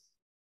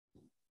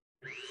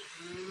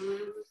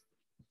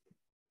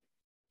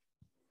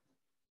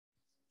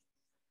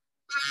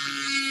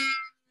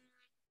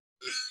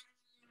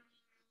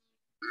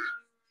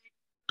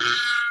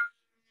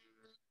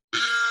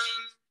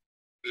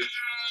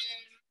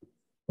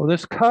 Well,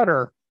 this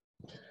cutter,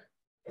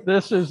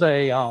 this is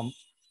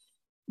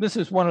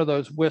one of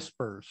those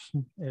whispers.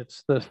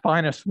 It's the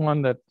finest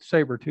one that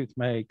Sabertooth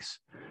makes.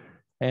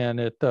 And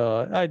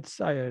I'd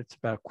say it's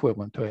about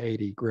equivalent to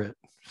 80 grit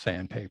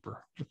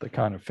sandpaper with the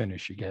kind of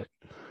finish you get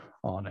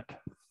on it.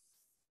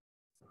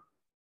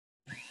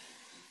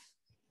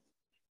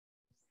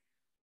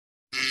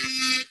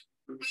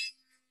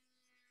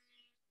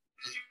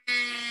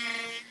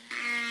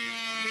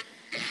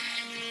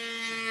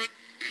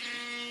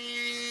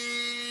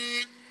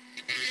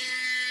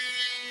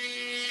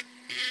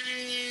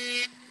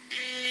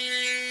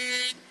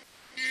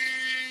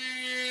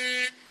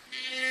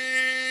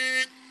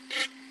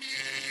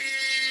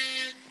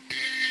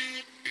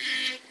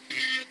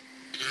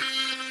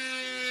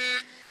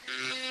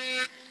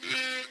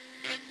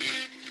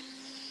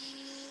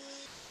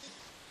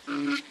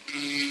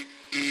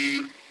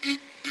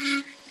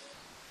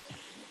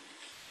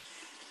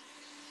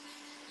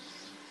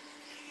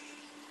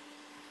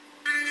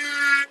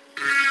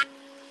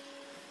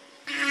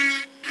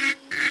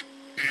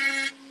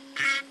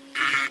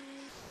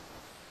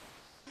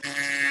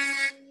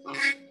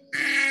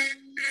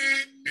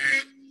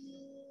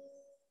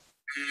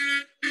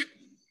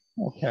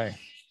 Okay.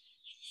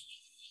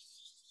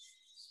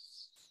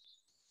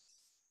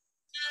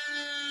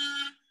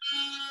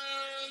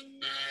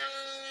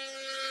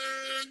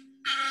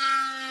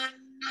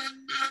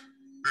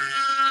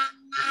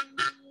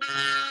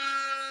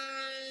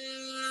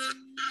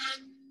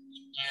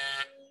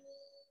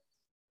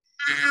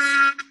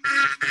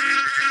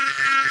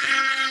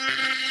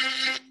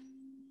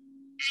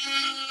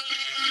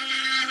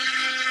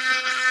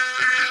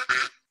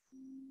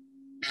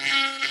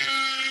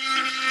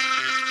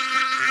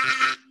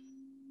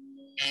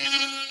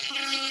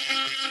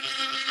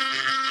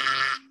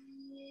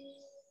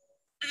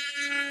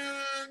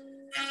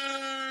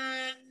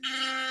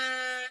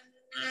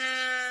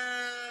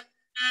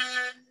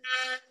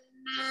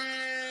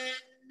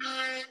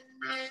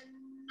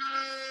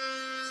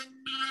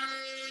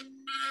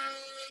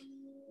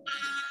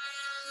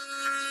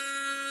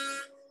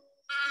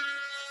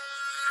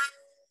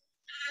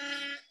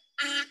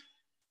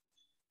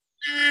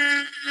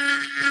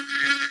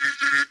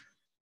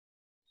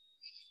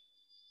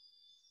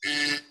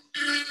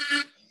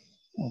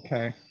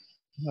 Okay,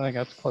 I think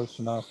that's close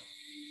enough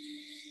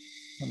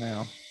for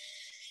now.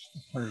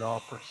 Turn it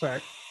off for a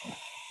sec.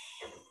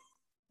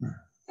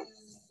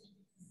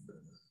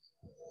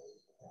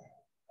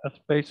 That's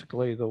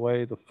basically the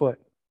way the foot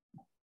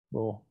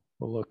will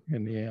look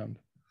in the end.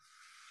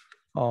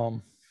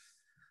 I'll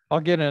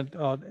get in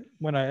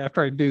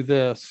after I do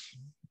this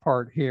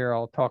part here,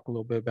 I'll talk a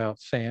little bit about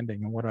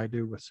sanding and what I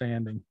do with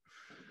sanding.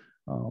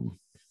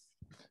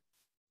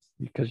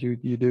 Because you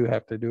do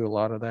have to do a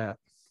lot of that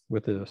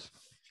with this.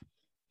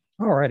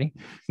 Alrighty,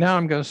 now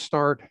I'm going to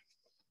start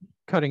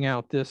cutting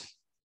out this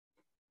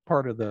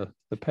part of the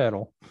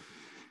petal.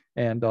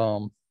 And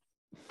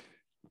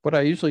what I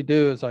usually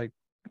do is I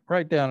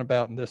right down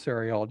about in this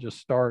area, I'll just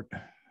start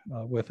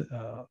with,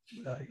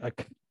 I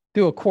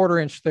do a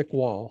 1/4 inch thick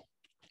wall.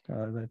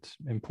 That's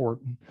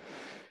important.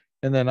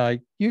 And then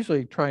I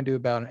usually try and do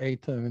about an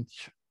 1/8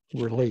 inch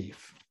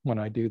relief when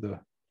I do the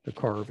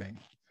carving.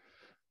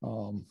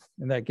 And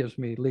that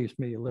leaves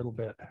me a little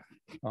bit.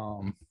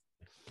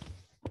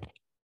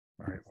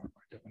 All right, what am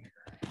I doing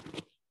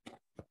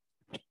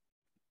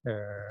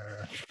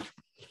here?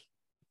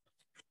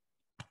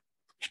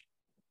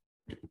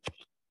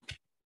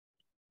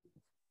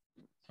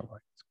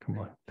 Come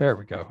on, there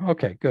we go.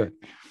 Okay, good.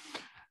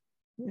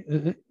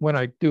 When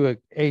I do an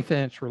 1/8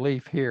 inch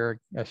relief here,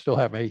 I still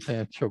have 1/8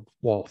 inch of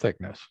wall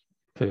thickness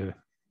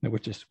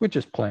which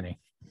is plenty.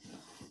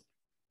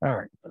 All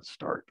right, let's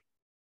start.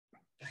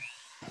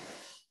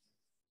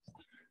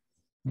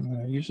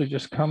 I usually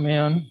just come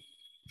in.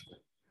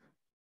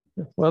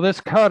 Well, this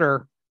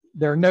cutter,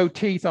 there are no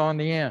teeth on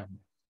the end.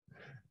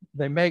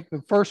 They make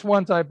the first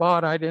ones I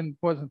bought,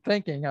 wasn't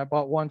thinking, I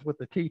bought ones with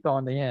the teeth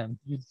on the end.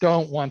 You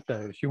don't want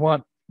those. You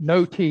want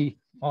no teeth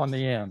on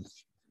the end.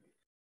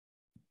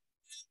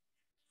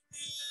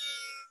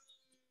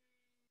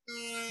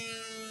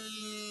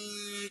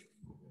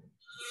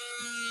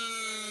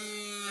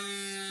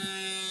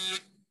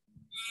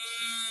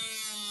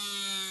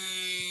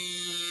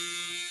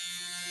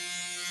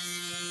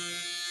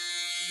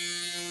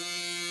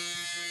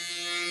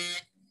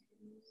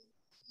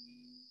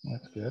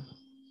 That's good.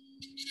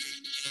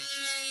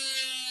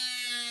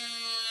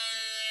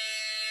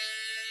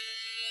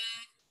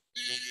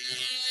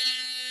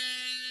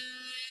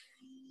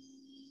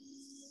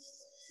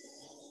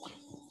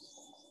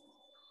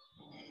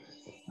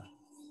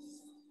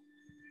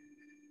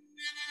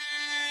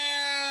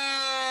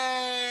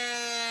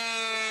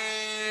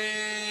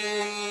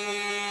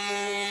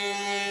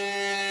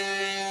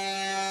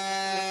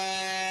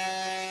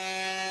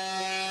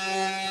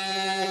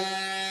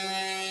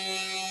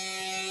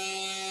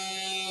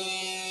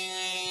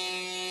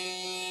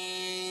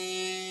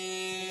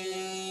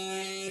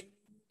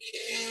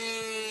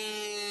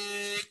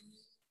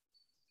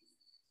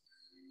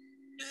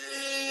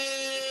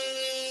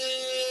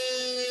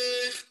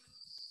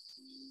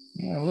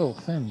 Yeah, a little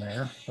thin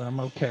there, but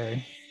I'm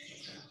okay.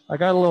 I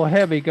got a little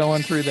heavy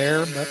going through there,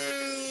 but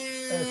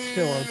that's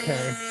still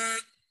okay.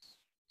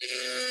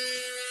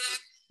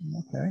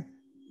 Okay.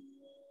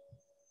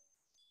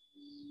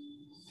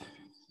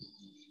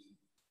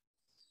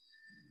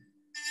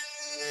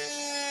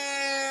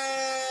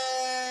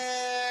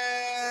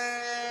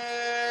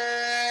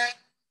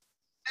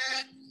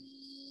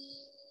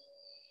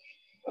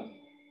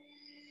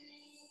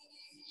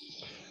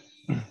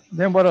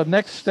 Then what the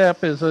next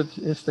step is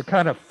to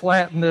kind of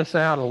flatten this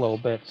out a little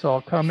bit. So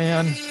I'll come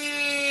in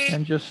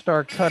and just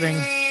start cutting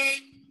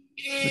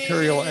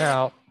material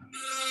out.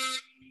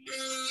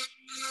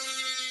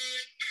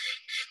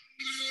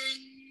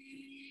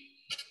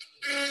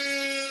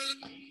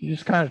 You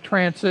just kind of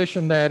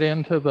transition that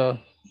into the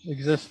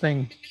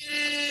existing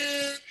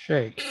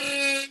shape.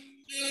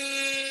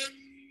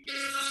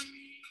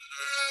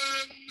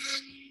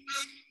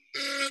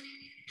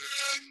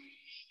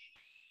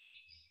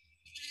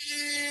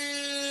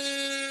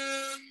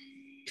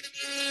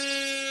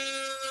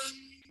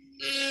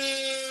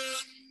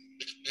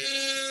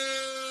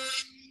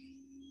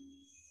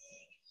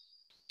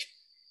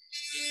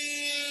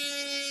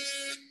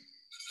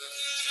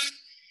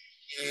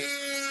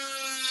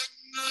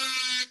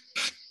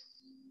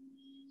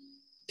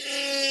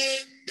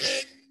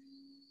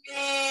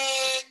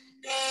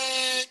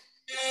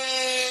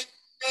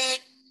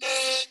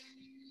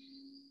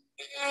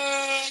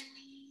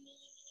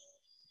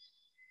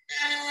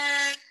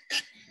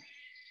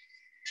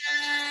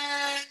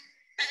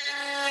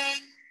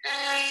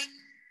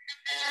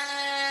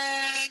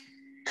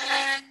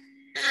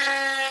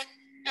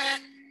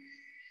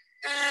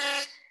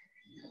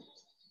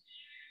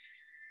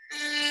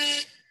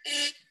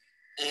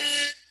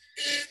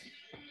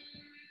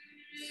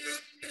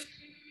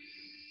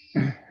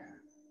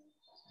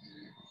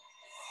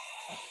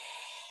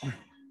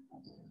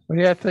 Well,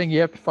 the other thing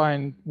you have to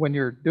find when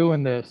you're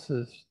doing this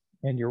is,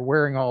 and you're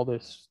wearing all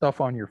this stuff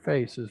on your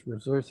face, is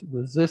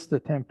resist the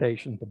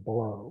temptation to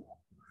blow.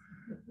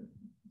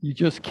 You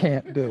just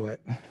can't do it.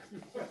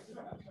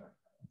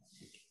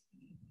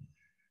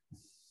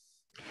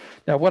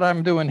 Now, what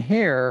I'm doing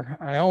here,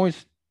 I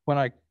always, when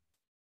I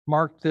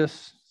mark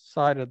this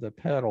side of the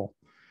petal,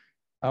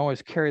 I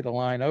always carry the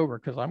line over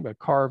because I'm going to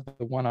carve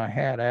the one I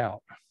had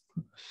out.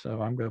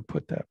 So I'm going to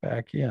put that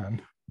back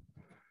in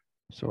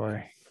so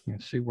I can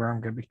see where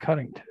I'm going to be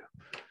cutting to.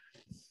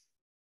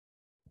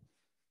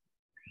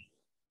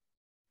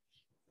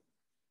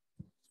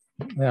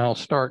 Now I'll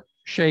start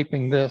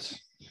shaping this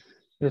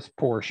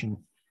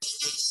portion.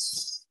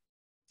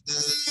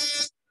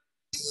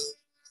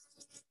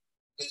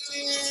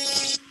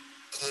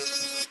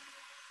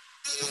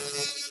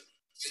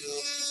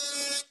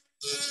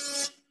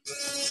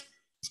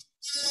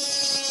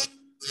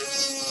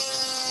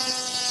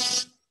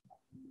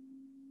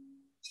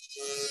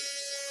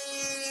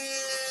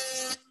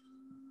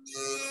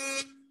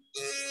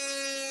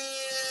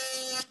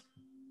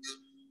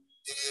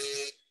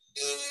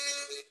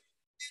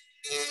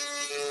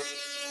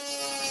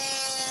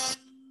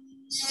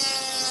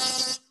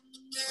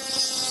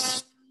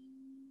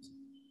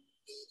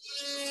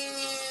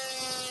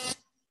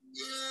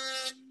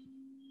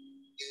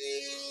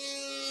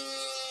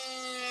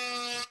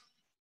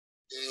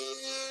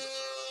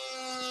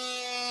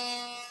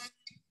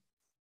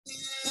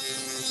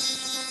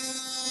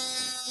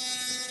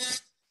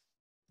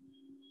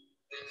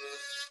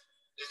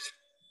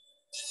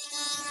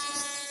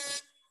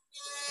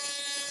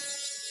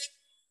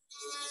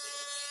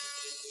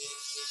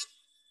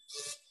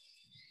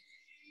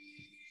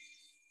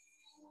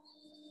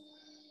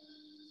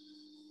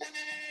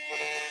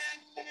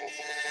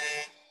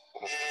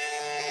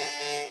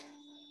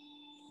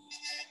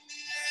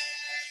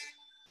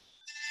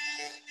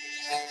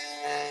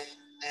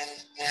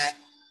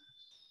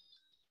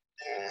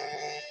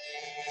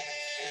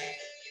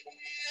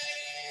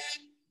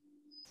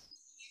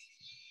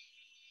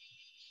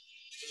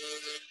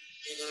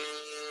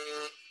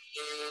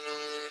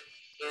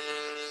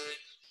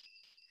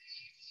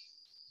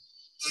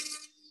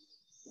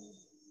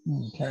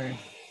 Okay.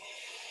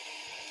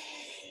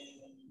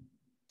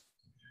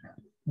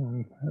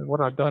 And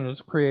what I've done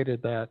is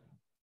created that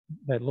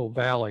little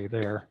valley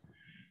there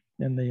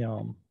in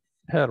the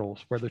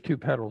petals where the two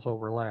petals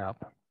overlap.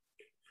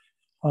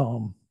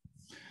 One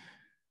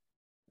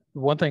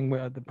thing,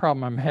 the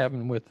problem I'm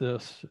having with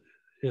this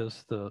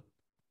is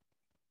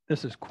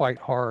this is quite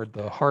hard,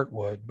 the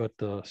heartwood, but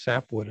the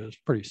sapwood is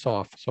pretty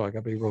soft. So I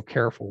got to be real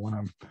careful when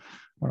I'm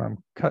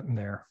cutting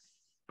there.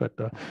 But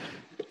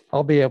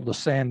I'll be able to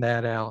sand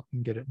that out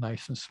and get it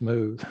nice and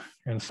smooth.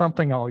 And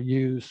something I'll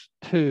use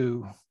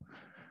too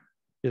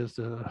is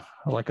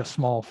like a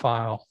small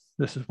file.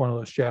 This is one of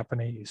those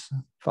Japanese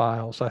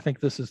files. I think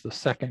this is the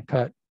second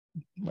cut,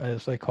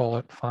 as they call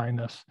it,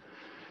 fineness.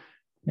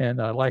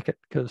 And I like it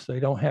because they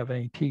don't have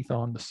any teeth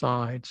on the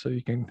side. So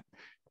you can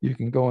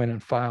go in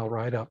and file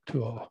right up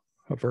to a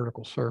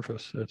vertical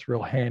surface. It's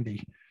real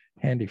handy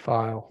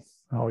file.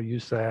 I'll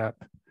use that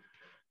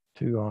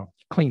to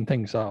clean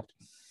things up.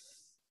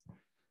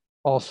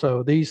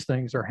 Also, these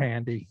things are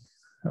handy.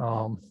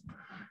 I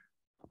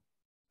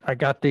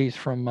got these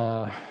from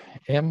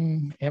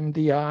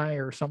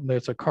MDI or something.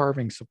 That's a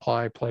carving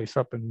supply place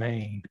up in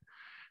Maine.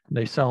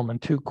 They sell them in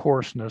two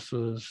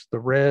coarsenesses. The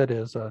red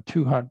is a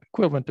 200,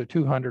 equivalent to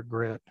 200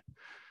 grit,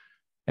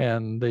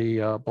 and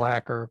the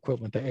black are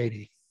equivalent to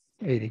 80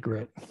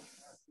 grit.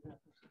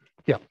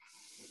 Yep.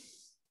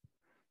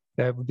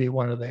 That would be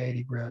one of the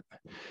 80 grit.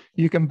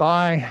 You can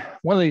buy,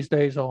 one of these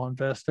days I'll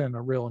invest in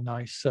a real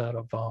nice set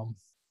of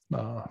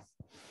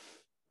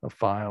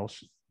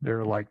files.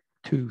 They're like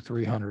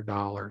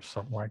 $200-300,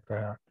 something like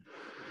that.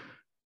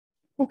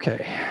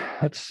 Okay,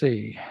 let's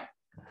see.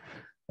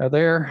 Now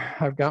there,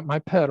 I've got my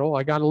petal.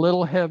 I got a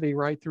little heavy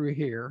right through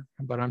here,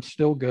 but I'm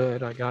still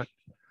good. I got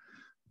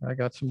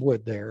some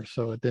wood there,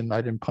 so I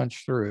didn't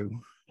punch through.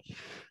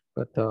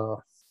 But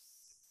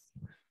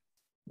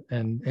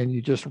and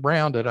you just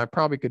round it. I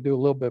probably could do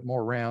a little bit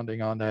more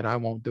rounding on that. I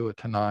won't do it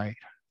tonight,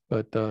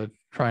 but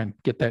try and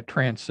get that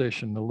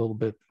transition a little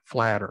bit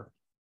flatter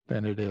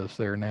than it is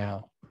there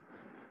now.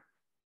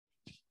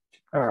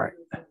 All right.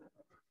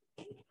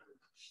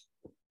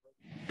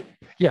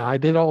 Yeah, I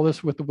did all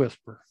this with the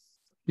whisper.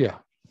 Yeah.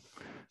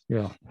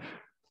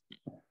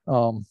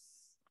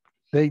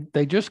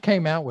 They just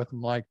came out with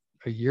them like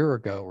a year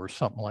ago or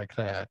something like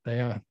that.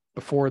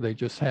 Before they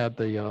just had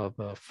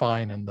the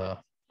fine and the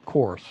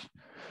coarse,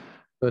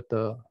 but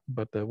the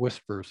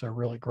whispers are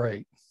really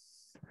great,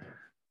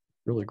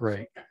 really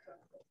great.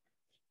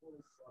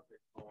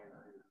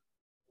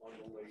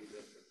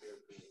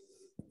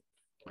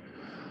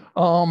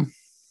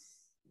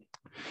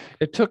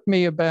 It took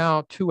me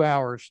about 2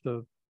 hours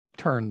to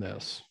turn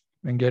this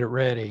and get it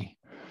ready.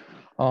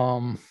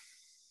 On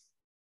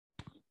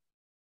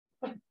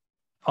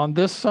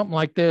this, something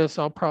like this,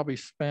 I'll probably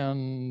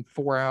spend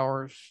 4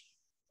 hours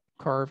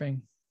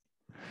carving.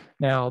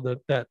 Now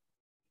that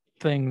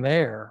thing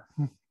there,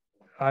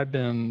 I've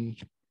been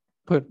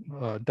put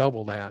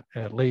double that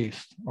at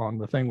least on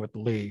the thing with the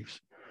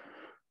leaves.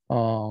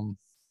 And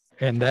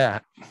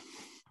that,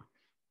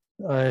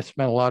 I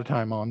spent a lot of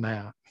time on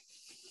that.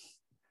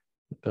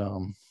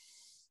 But,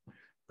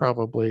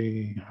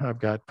 probably, I've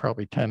got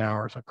probably 10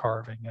 hours of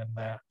carving in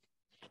that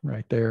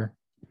right there.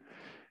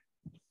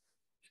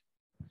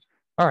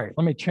 All right,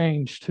 let me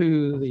change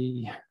to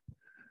the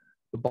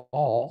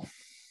ball.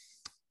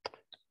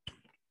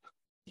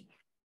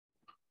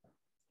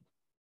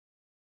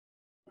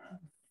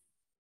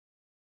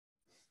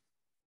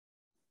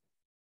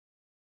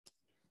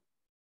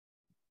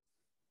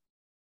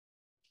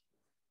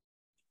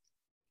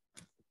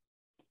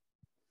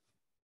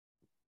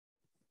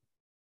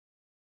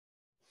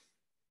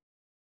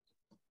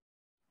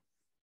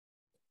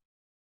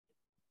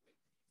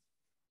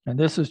 And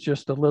this is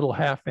just a little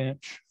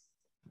 1/2-inch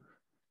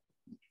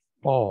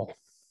ball.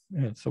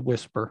 And it's a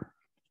whisper,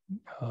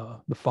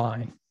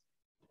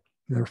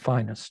 their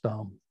finest.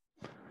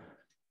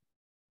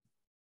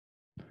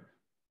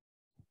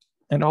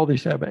 And all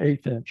these have an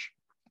 1/8-inch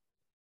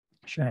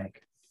shank.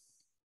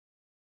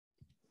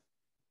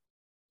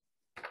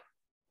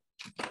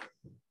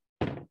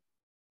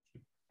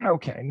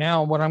 Okay,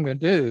 now what I'm going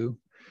to do,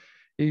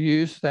 you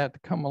use that to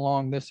come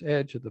along this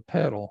edge of the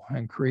petal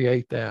and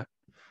create that,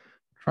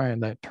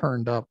 trying that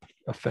turned up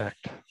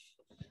effect.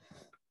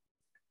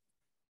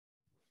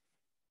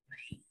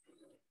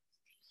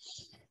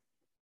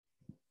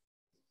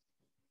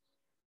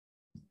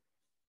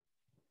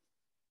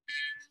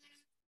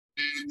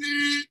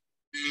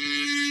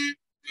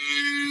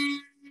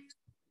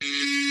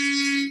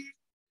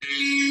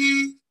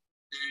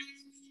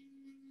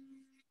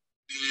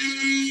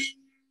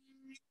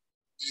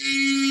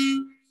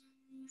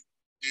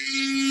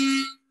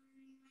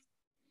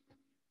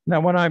 Now,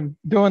 when I'm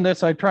doing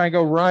this, I try and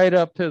go right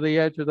up to the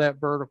edge of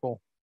that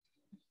vertical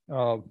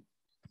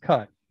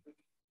cut.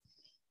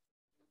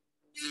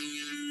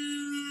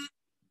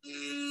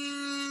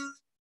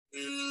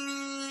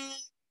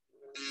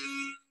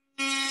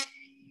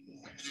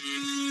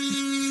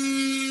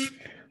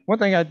 One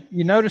thing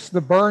you notice the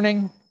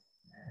burning,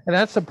 and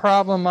that's the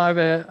problem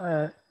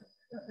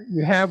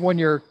you have when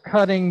you're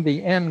cutting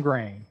the end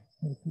grain.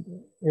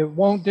 It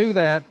won't do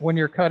that when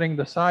you're cutting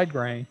the side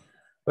grain,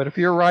 but if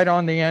you're right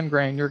on the end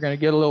grain, you're going to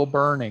get a little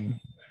burning.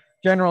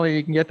 Generally,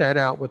 you can get that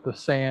out with the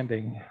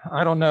sanding.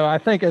 I don't know. I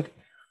think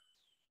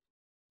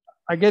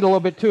I get a little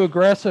bit too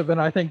aggressive,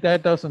 and I think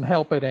that doesn't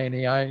help it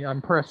any.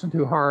 I'm pressing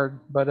too hard,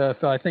 but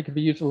if I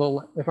use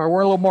if I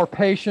were a little more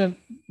patient,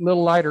 a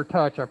little lighter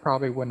touch, I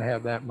probably wouldn't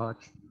have that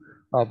much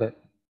of it.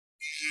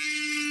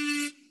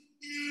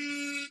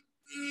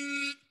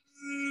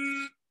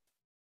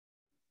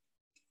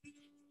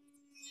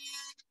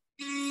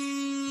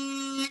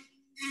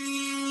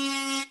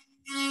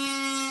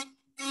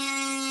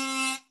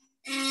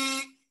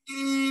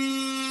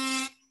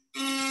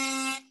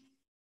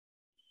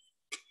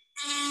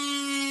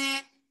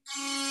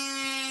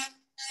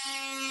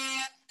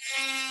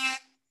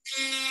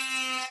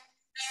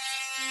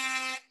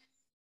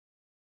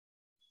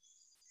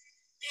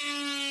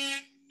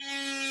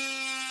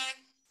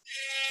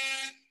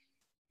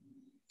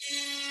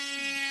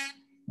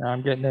 Now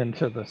I'm getting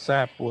into the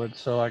sapwood,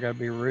 so I got to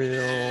be a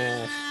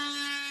little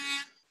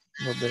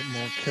bit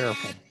more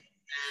careful.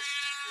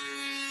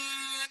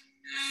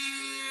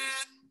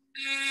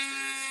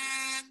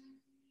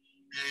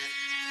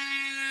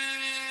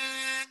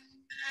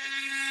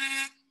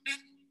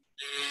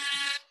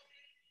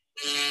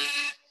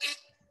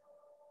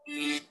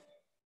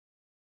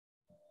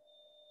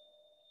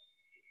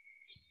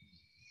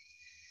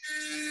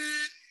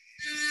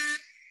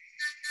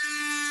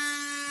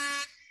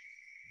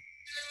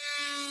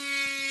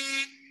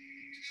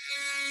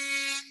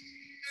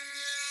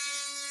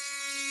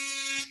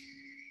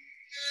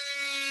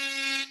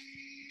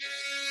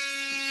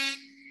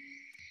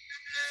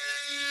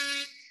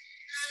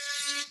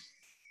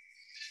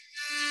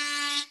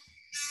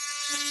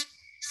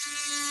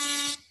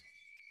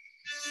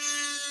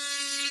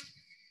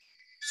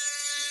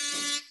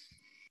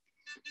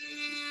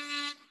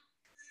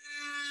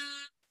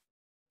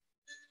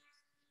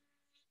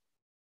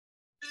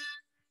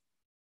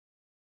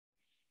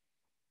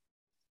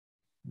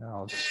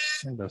 Now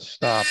I'm going to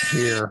stop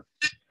here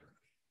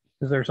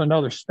because there's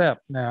another step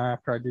now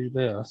after I do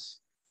this.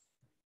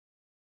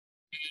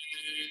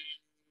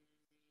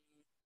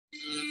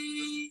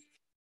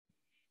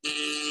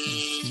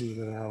 Smooth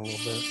it out a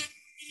little bit.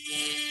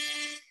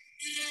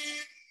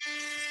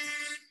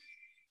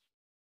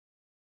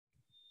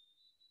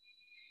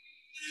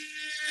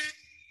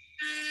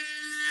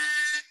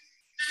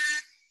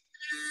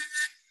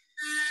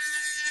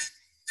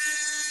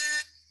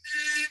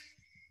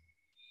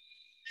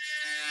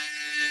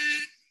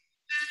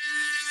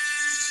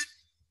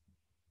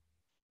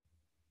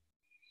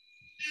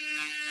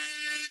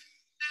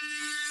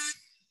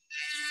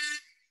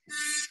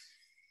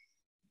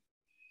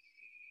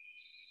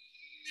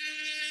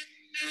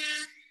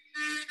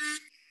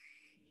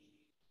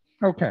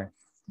 Okay,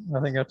 I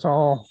think that's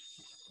all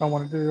I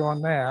want to do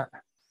on that.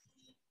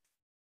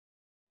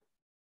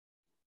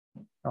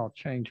 I'll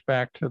change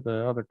back to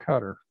the other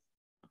cutter.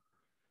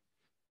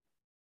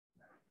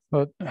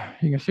 But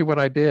you can see what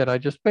I did. I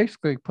just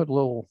basically put a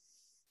little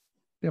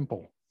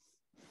dimple.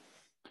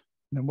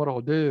 And then what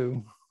I'll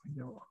do,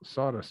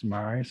 sawdust in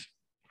my eyes,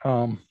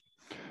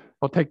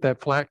 I'll take that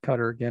flat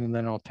cutter again, and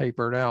then I'll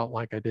taper it out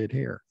like I did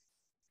here.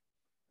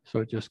 So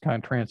it just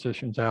kind of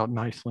transitions out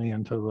nicely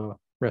into the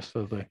rest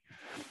of the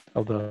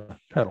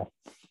petal.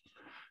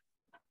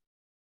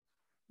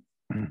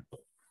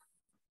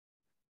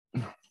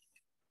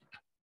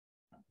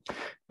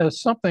 There's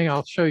something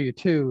I'll show you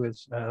too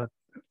is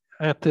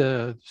at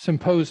the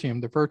symposium,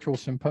 the virtual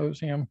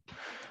symposium,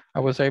 I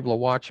was able to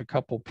watch a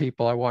couple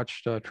people. I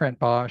watched Trent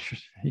Bosch.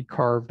 He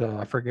carved,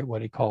 I forget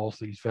what he calls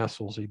these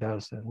vessels he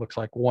does. It looks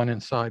like one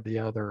inside the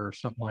other or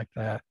something like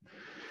that.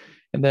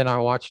 And then I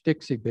watched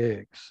Dixie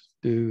Biggs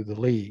do the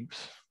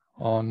leaves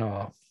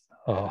on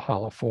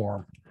hollow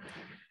form.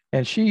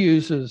 And she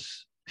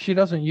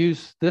doesn't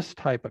use this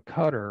type of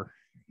cutter.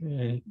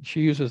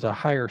 She uses a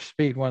higher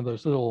speed, one of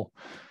those little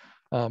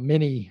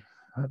mini,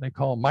 they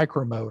call them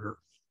micromotor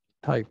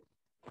type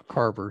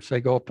carvers.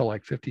 They go up to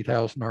like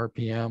 50,000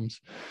 RPMs,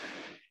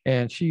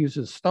 and she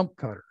uses stump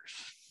cutters.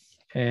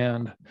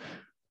 And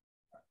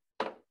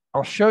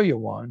I'll show you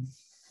one.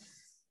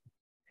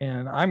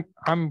 And I'm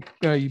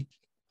going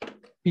to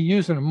be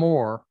using them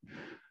more.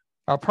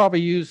 I'll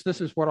probably use,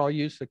 this is what I'll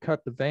use to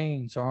cut the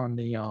veins on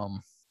the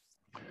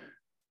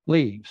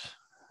leaves.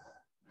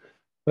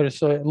 But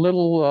it's a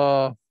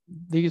little,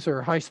 these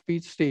are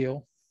high-speed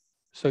steel,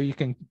 so you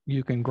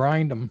can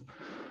grind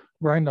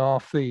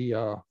off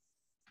the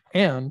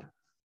end.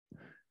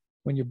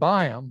 When you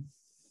buy them,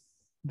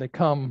 they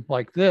come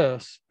like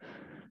this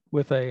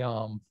with a,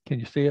 can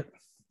you see it?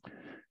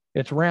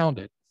 It's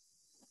rounded.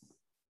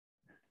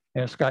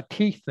 And it's got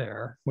teeth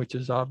there, which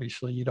is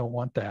obviously you don't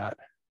want that.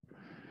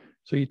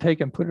 So you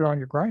take and put it on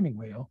your grinding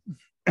wheel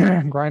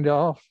and grind it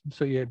off.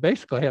 So you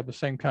basically have the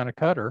same kind of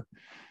cutter,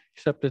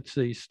 except it's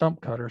these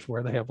stump cutters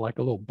where they have like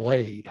a little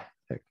blade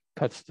that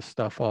cuts the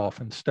stuff off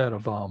instead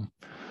of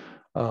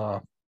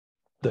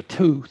the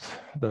tooth,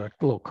 the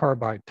little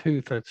carbide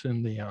tooth that's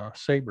in the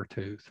saber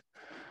tooth.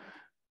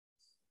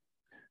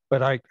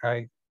 But I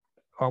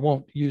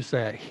won't use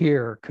that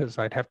here because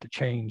I'd have to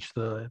change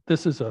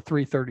this is a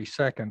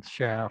 3/32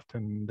 shaft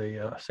and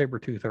the saber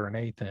tooth are an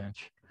 1/8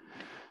 inch.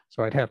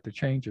 So I'd have to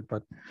change it,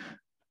 but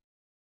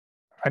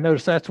I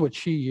noticed that's what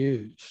she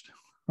used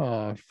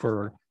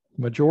for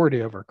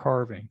majority of her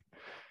carving.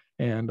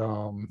 And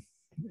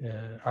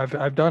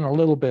I've done a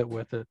little bit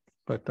with it,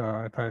 but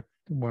I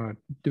want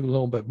to do a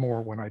little bit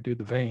more when I do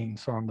the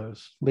veins on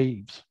those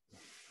leaves.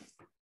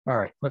 All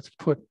right, let's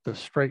put the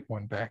straight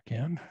one back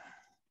in.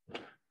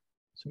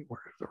 See where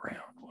the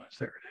round was.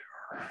 There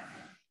they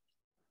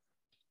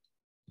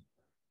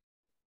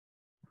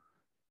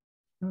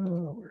are.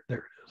 Oh, there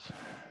it is.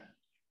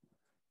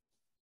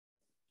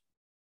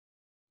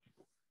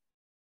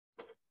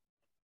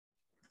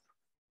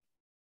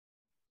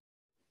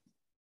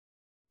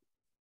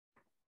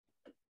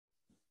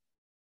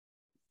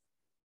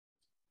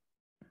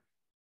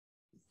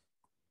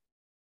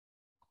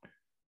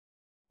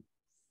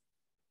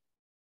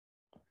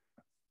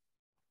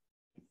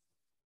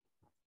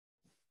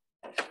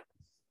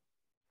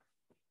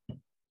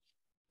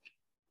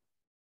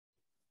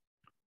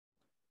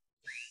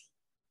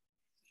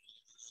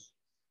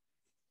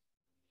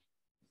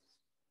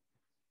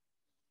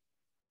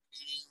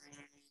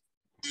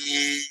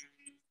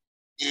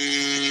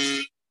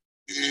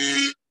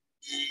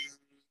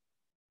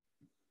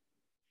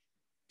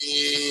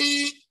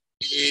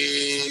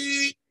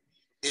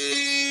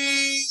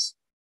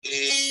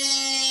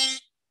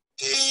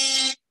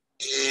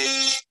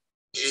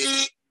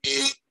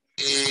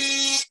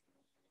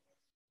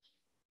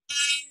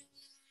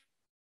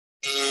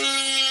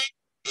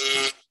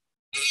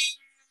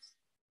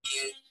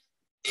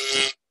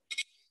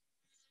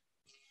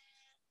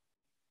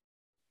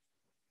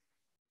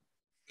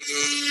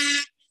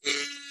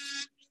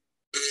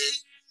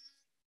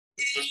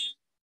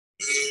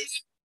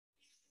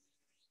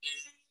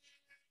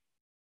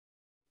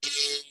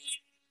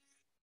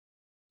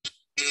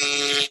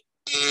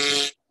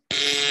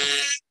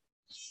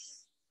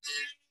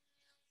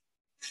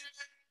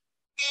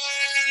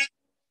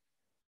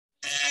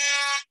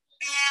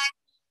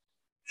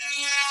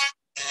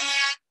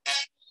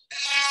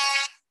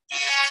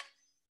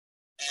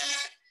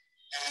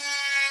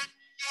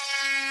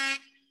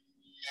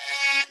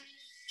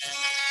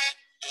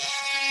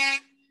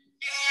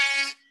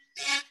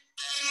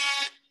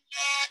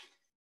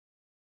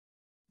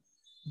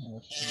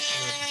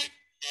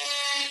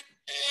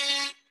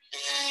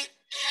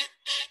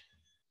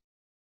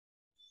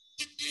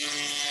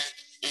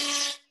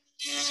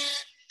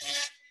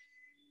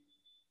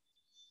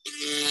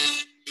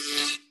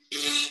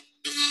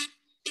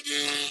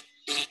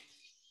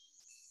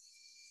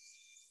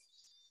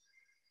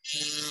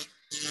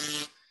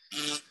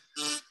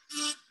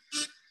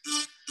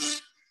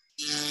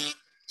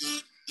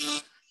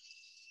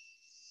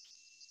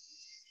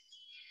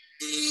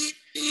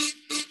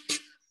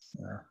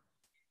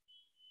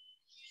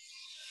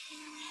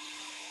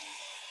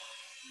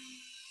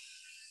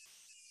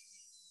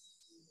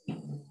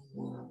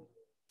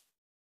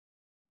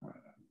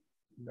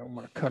 don't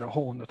want to cut a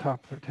hole in the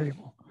top of the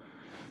table.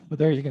 But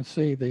there you can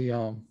see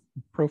the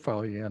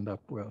profile you end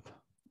up with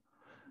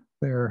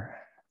there.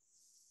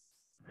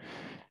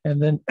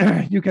 And then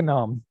you can,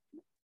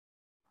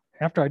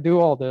 after I do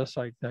all this,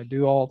 I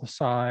do all the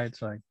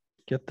sides, I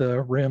get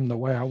the rim the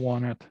way I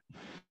want it.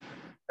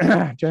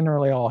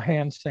 Generally, I'll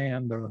hand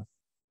sand the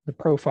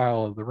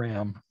profile of the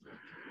rim.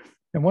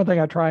 And one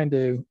thing I try and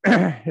do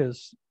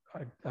is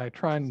I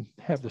try and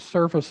have the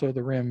surface of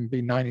the rim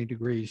be 90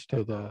 degrees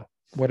to the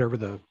whatever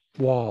the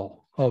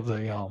wall of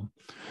the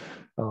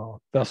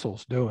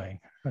vessel's doing.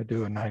 I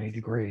do a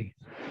 90-degree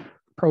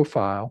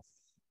profile.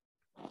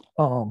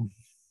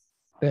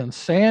 Then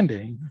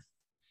sanding,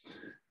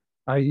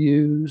 I've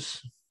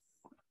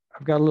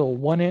got a little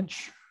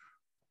 1-inch.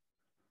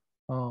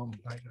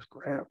 I just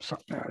grabbed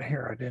something out of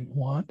here I didn't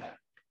want.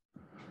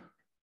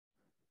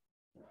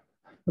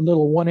 A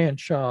little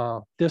 1-inch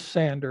disc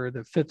sander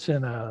that fits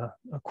in a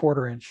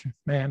 1/4-inch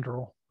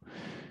mandrel.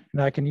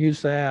 And I can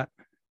use that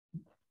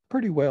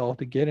pretty well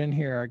to get in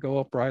here. I go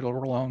up right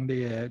along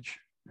the edge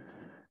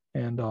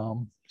and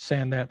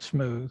sand that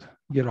smooth,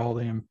 get all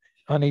the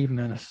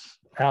unevenness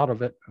out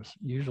of it.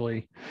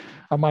 Usually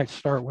I might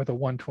start with a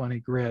 120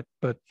 grit,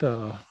 but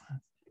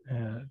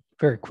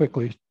very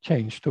quickly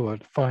change to a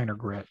finer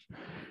grit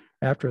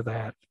after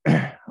that.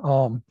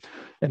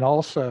 And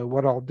also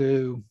what I'll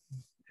do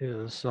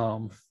is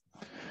you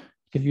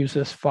can use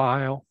this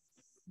file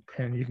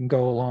and you can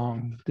go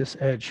along this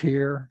edge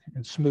here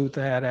and smooth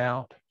that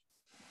out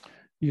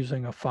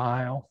using a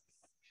file.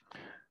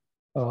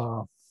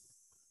 The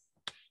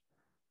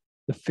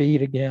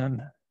feed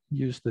again,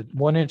 use the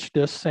 1-inch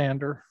disc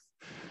sander.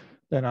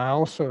 Then I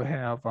also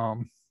have,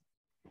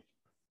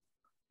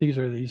 these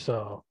are these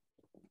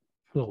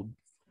little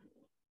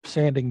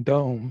sanding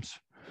domes.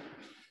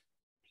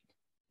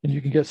 And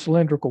you can get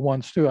cylindrical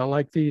ones too. I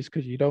like these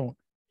because you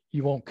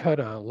won't cut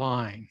a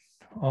line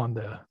on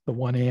the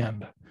one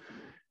end.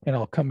 And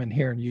I'll come in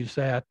here and use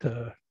that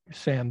to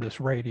sand this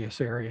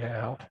radius area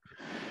out.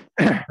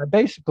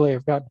 Basically,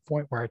 I've got to the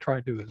point where I try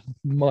to do as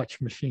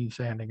much machine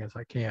sanding as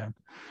I can.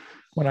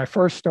 When I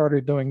first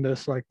started doing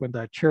this, like with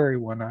that cherry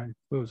one, it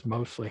was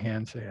mostly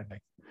hand sanding.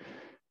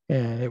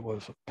 And it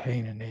was a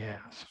pain in the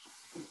ass.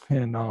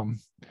 And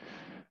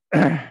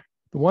the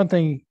one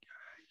thing,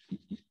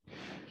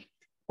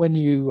 when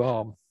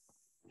you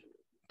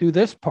do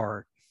this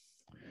part,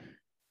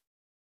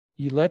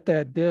 you let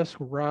that disc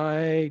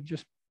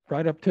just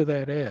right up to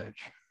that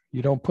edge.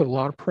 You don't put a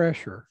lot of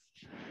pressure.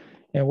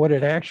 And what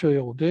it actually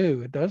will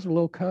do, it does a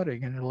little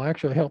cutting and it'll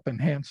actually help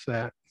enhance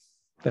that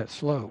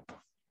slope.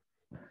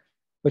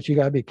 But you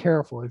got to be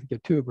careful. If you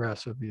get too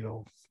aggressive,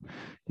 you'll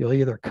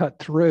either cut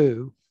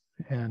through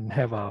and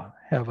have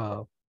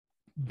a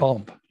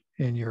bump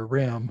in your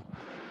rim.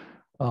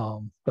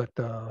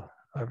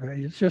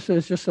 It's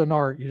just an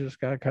art. You just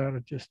got to kind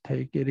of just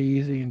take it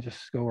easy and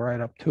just go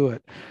right up to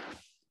it.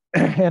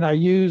 And I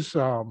use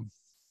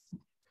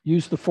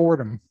the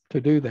Fordham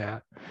to do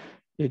that.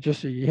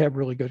 You have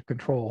really good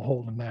control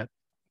holding that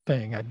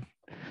thing. I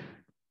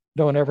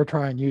don't ever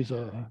try and use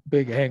a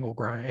big angle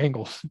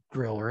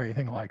drill or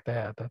anything like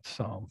that. That's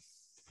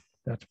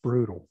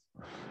brutal.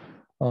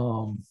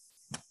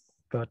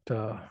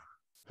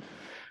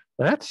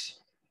 That's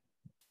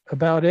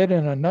about it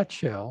in a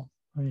nutshell.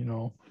 You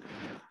know,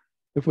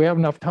 if we have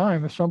enough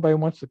time, if somebody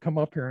wants to come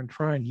up here and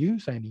try and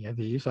use any of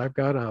these, I've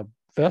got a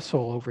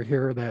vessel over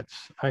here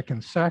I can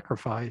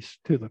sacrifice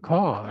to the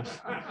cause.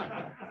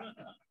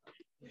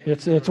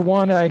 It's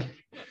one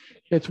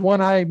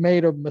I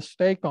made a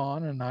mistake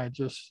on, and I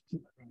just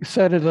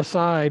set it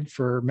aside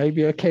for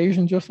maybe an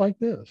occasion just like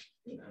this.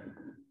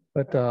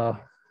 But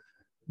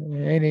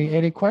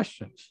any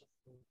questions?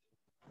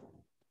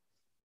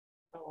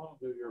 How long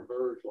do your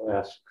birds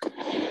last?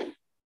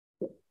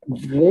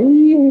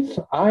 These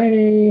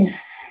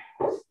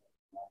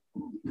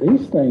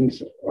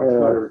things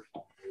are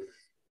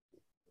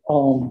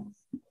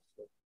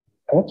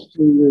that's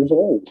 3 years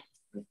old.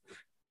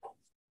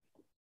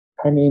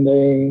 I mean,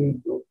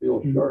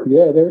 Feel sharp.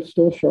 yeah, they're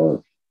still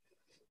sharp.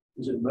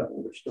 Is it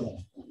metal or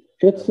stone?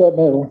 It's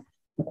metal.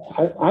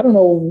 I don't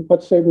know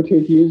what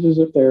Sabertooth uses,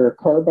 if they're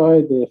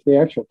carbide, if the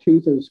actual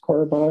tooth is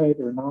carbide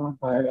or not.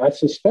 I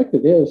suspect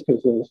it is,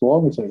 because as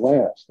long as they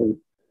last a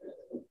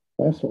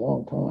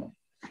long time.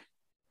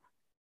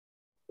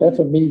 That's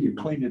a medium.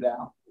 Clean it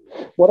out.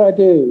 What I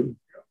do,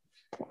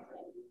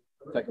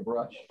 Take a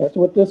brush. that's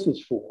what this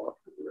is for.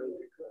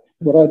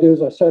 What I do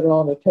is I set it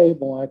on the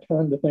table and I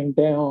turn the thing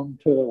down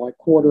to like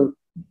 1/4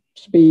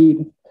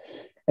 speed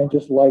and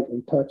just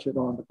lightly touch it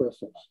on the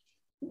bristles.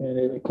 And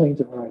it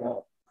cleans it right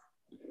up.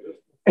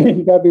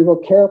 You got to be real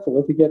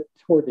careful. If you get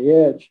toward the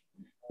edge,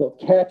 they'll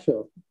catch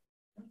a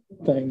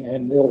thing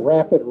and they'll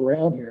wrap it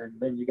around here, and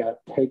then you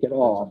got to take it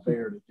off.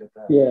 Fair to get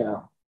that.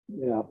 Yeah.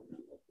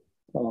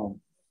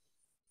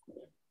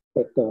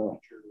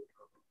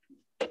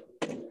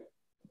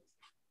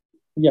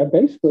 Yeah,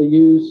 basically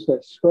use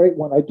that straight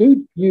one. I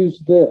do use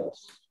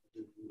this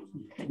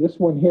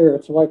one here.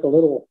 It's like a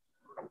little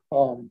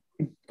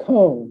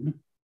cone,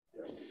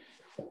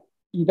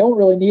 you don't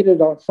really need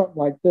it on something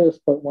like this,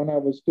 but when I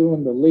was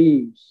doing the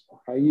leaves,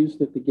 I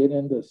used it to get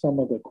into some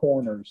of the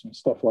corners and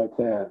stuff like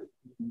that.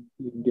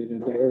 You can get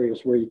into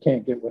areas where you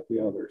can't get with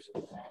the others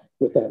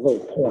with that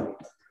little point.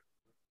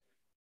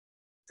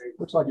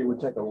 Looks like it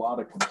would take a lot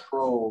of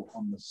control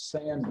on the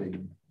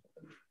sanding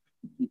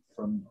to keep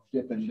from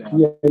dipping down.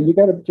 Yeah, you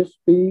got to just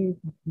be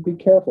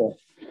careful.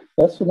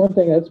 That's the one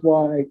thing. That's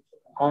why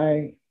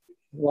I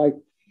like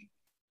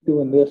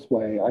doing this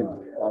way.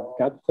 I've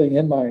got the thing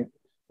in my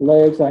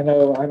legs. I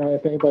know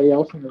if anybody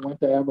else went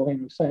to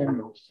Abilene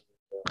Samuel's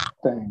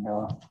thing.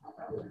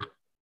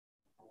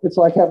 It's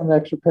like having an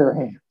extra pair of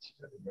hands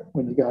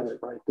when you got it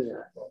right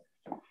there.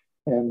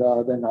 And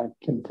then I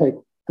can take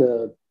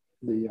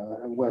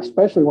well,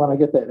 especially when I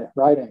get that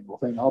right angle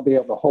thing, I'll be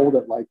able to hold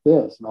it like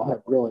this, and I'll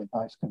have really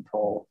nice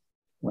control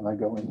when I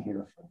go in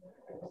here.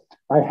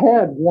 I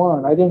had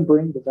one. I didn't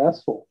bring the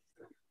vessel.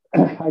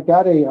 I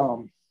got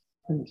a.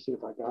 Let me see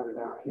if I got it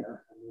out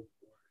here.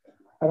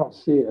 I don't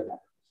see it.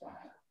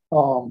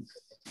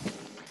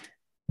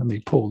 Let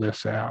me pull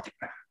this out.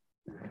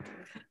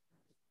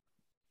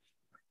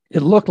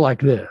 It looked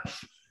like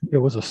this. It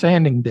was a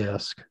sanding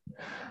disc,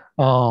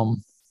 but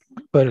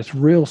it's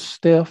real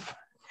stiff,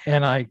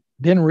 and I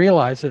didn't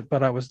realize it,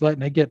 but I was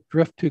letting it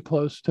drift too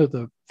close to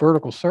the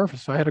vertical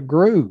surface, so I had a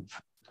groove.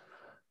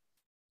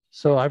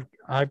 So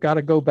I've got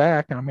to go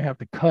back, and I'm gonna have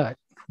to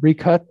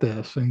recut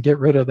this and get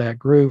rid of that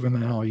groove, and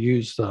then I'll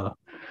use the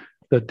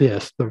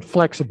disc, the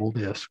flexible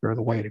disc, are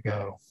the way to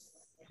go.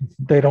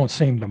 They don't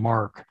seem to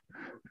mark.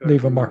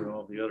 Leave a mark.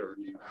 All the other,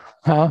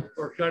 huh?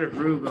 or kind of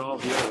groove and all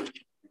the others.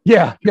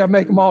 Yeah,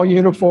 make them all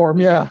uniform.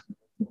 Yeah.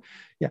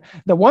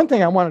 The one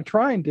thing I want to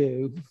try and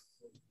do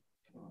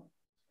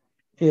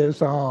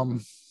is,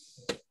 and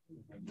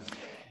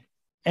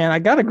I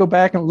got to go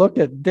back and look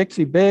at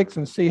Dixie Biggs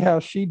and see how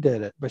she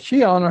did it. But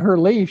she, on her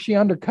leaves, she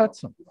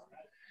undercuts them.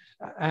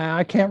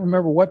 I can't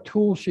remember what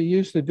tool she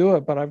used to do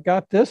it, but I've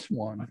got this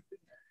one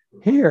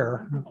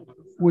here,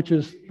 which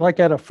is like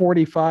at a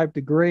 45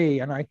 degree,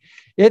 and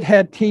it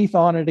had teeth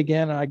on it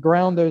again, and I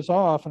ground those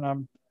off, and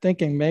I'm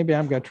thinking maybe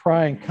I'm going to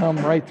try and come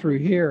right through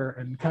here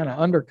and kind of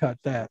undercut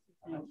that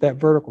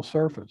vertical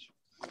surface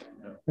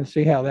and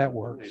see how that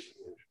works.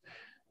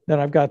 Then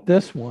I've got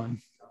this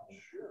one,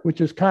 which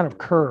is kind of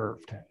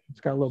curved. It's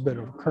got a little bit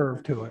of a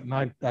curve to it, and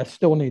I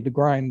still need to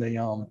grind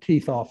the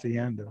teeth off the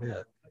end of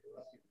it.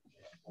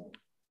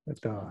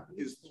 But,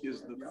 is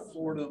the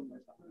Fordham,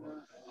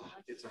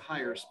 it's a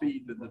higher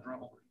speed than the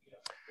Dremel?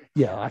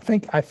 Yeah, I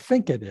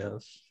think it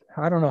is.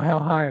 I don't know how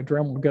high a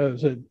Dremel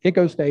goes. It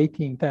goes to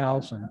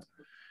 18,000.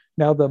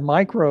 Now the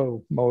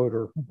micro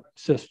motor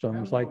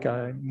systems, like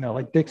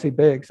Dixie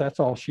Biggs, that's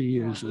all she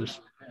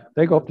uses.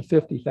 They go up to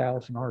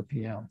 50,000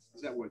 RPM.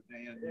 Is that what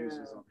Dan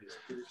uses on his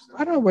Pierce?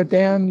 I don't know what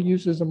Dan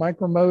uses a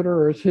micro motor,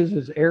 or is his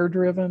is air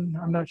driven.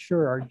 I'm not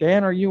sure.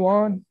 Dan, are you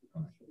on?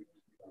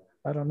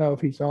 I don't know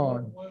if he's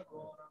on.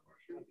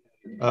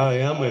 I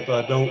am if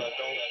I don't.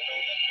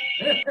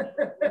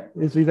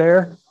 Is he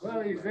there?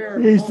 Well, he's there.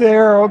 He's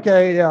there.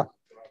 Okay, yeah.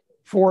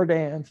 4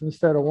 Dans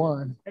instead of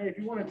 1. Hey, if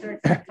you want to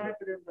type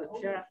it in the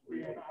chat,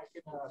 Dan, I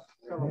can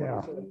tell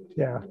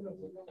Yeah.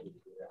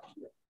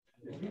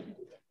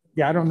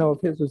 Yeah, I don't know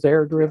if his is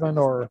air driven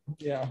or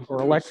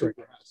electric.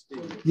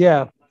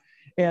 Yeah.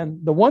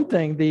 And the one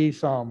thing,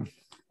 these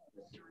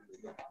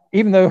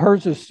even though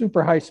hers is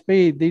super high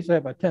speed, these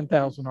have a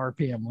 10,000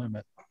 RPM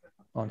limit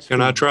on speed.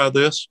 Can I try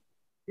this?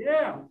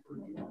 Yeah.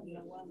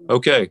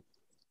 Okay.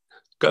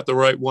 Got the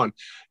right one.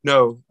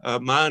 No,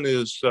 mine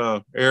is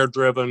air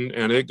driven,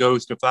 and it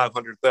goes to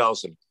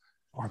 500,000.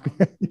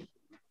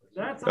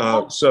 That's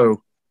all.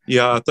 So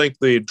yeah, I think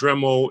the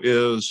Dremel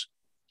is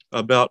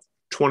about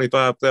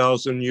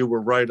 25,000. You were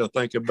right. I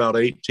think about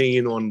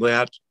 18 on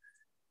that.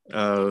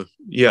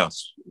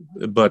 Yes,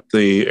 but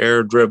the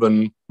air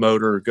driven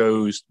motor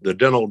the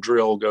dental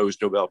drill goes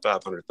to about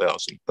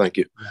 500,000. Thank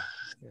you.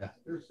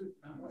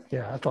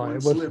 Yeah, I thought it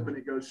was. Slip and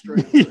it goes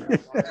straight.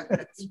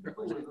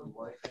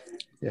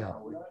 Yeah.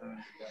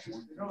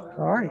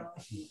 All right.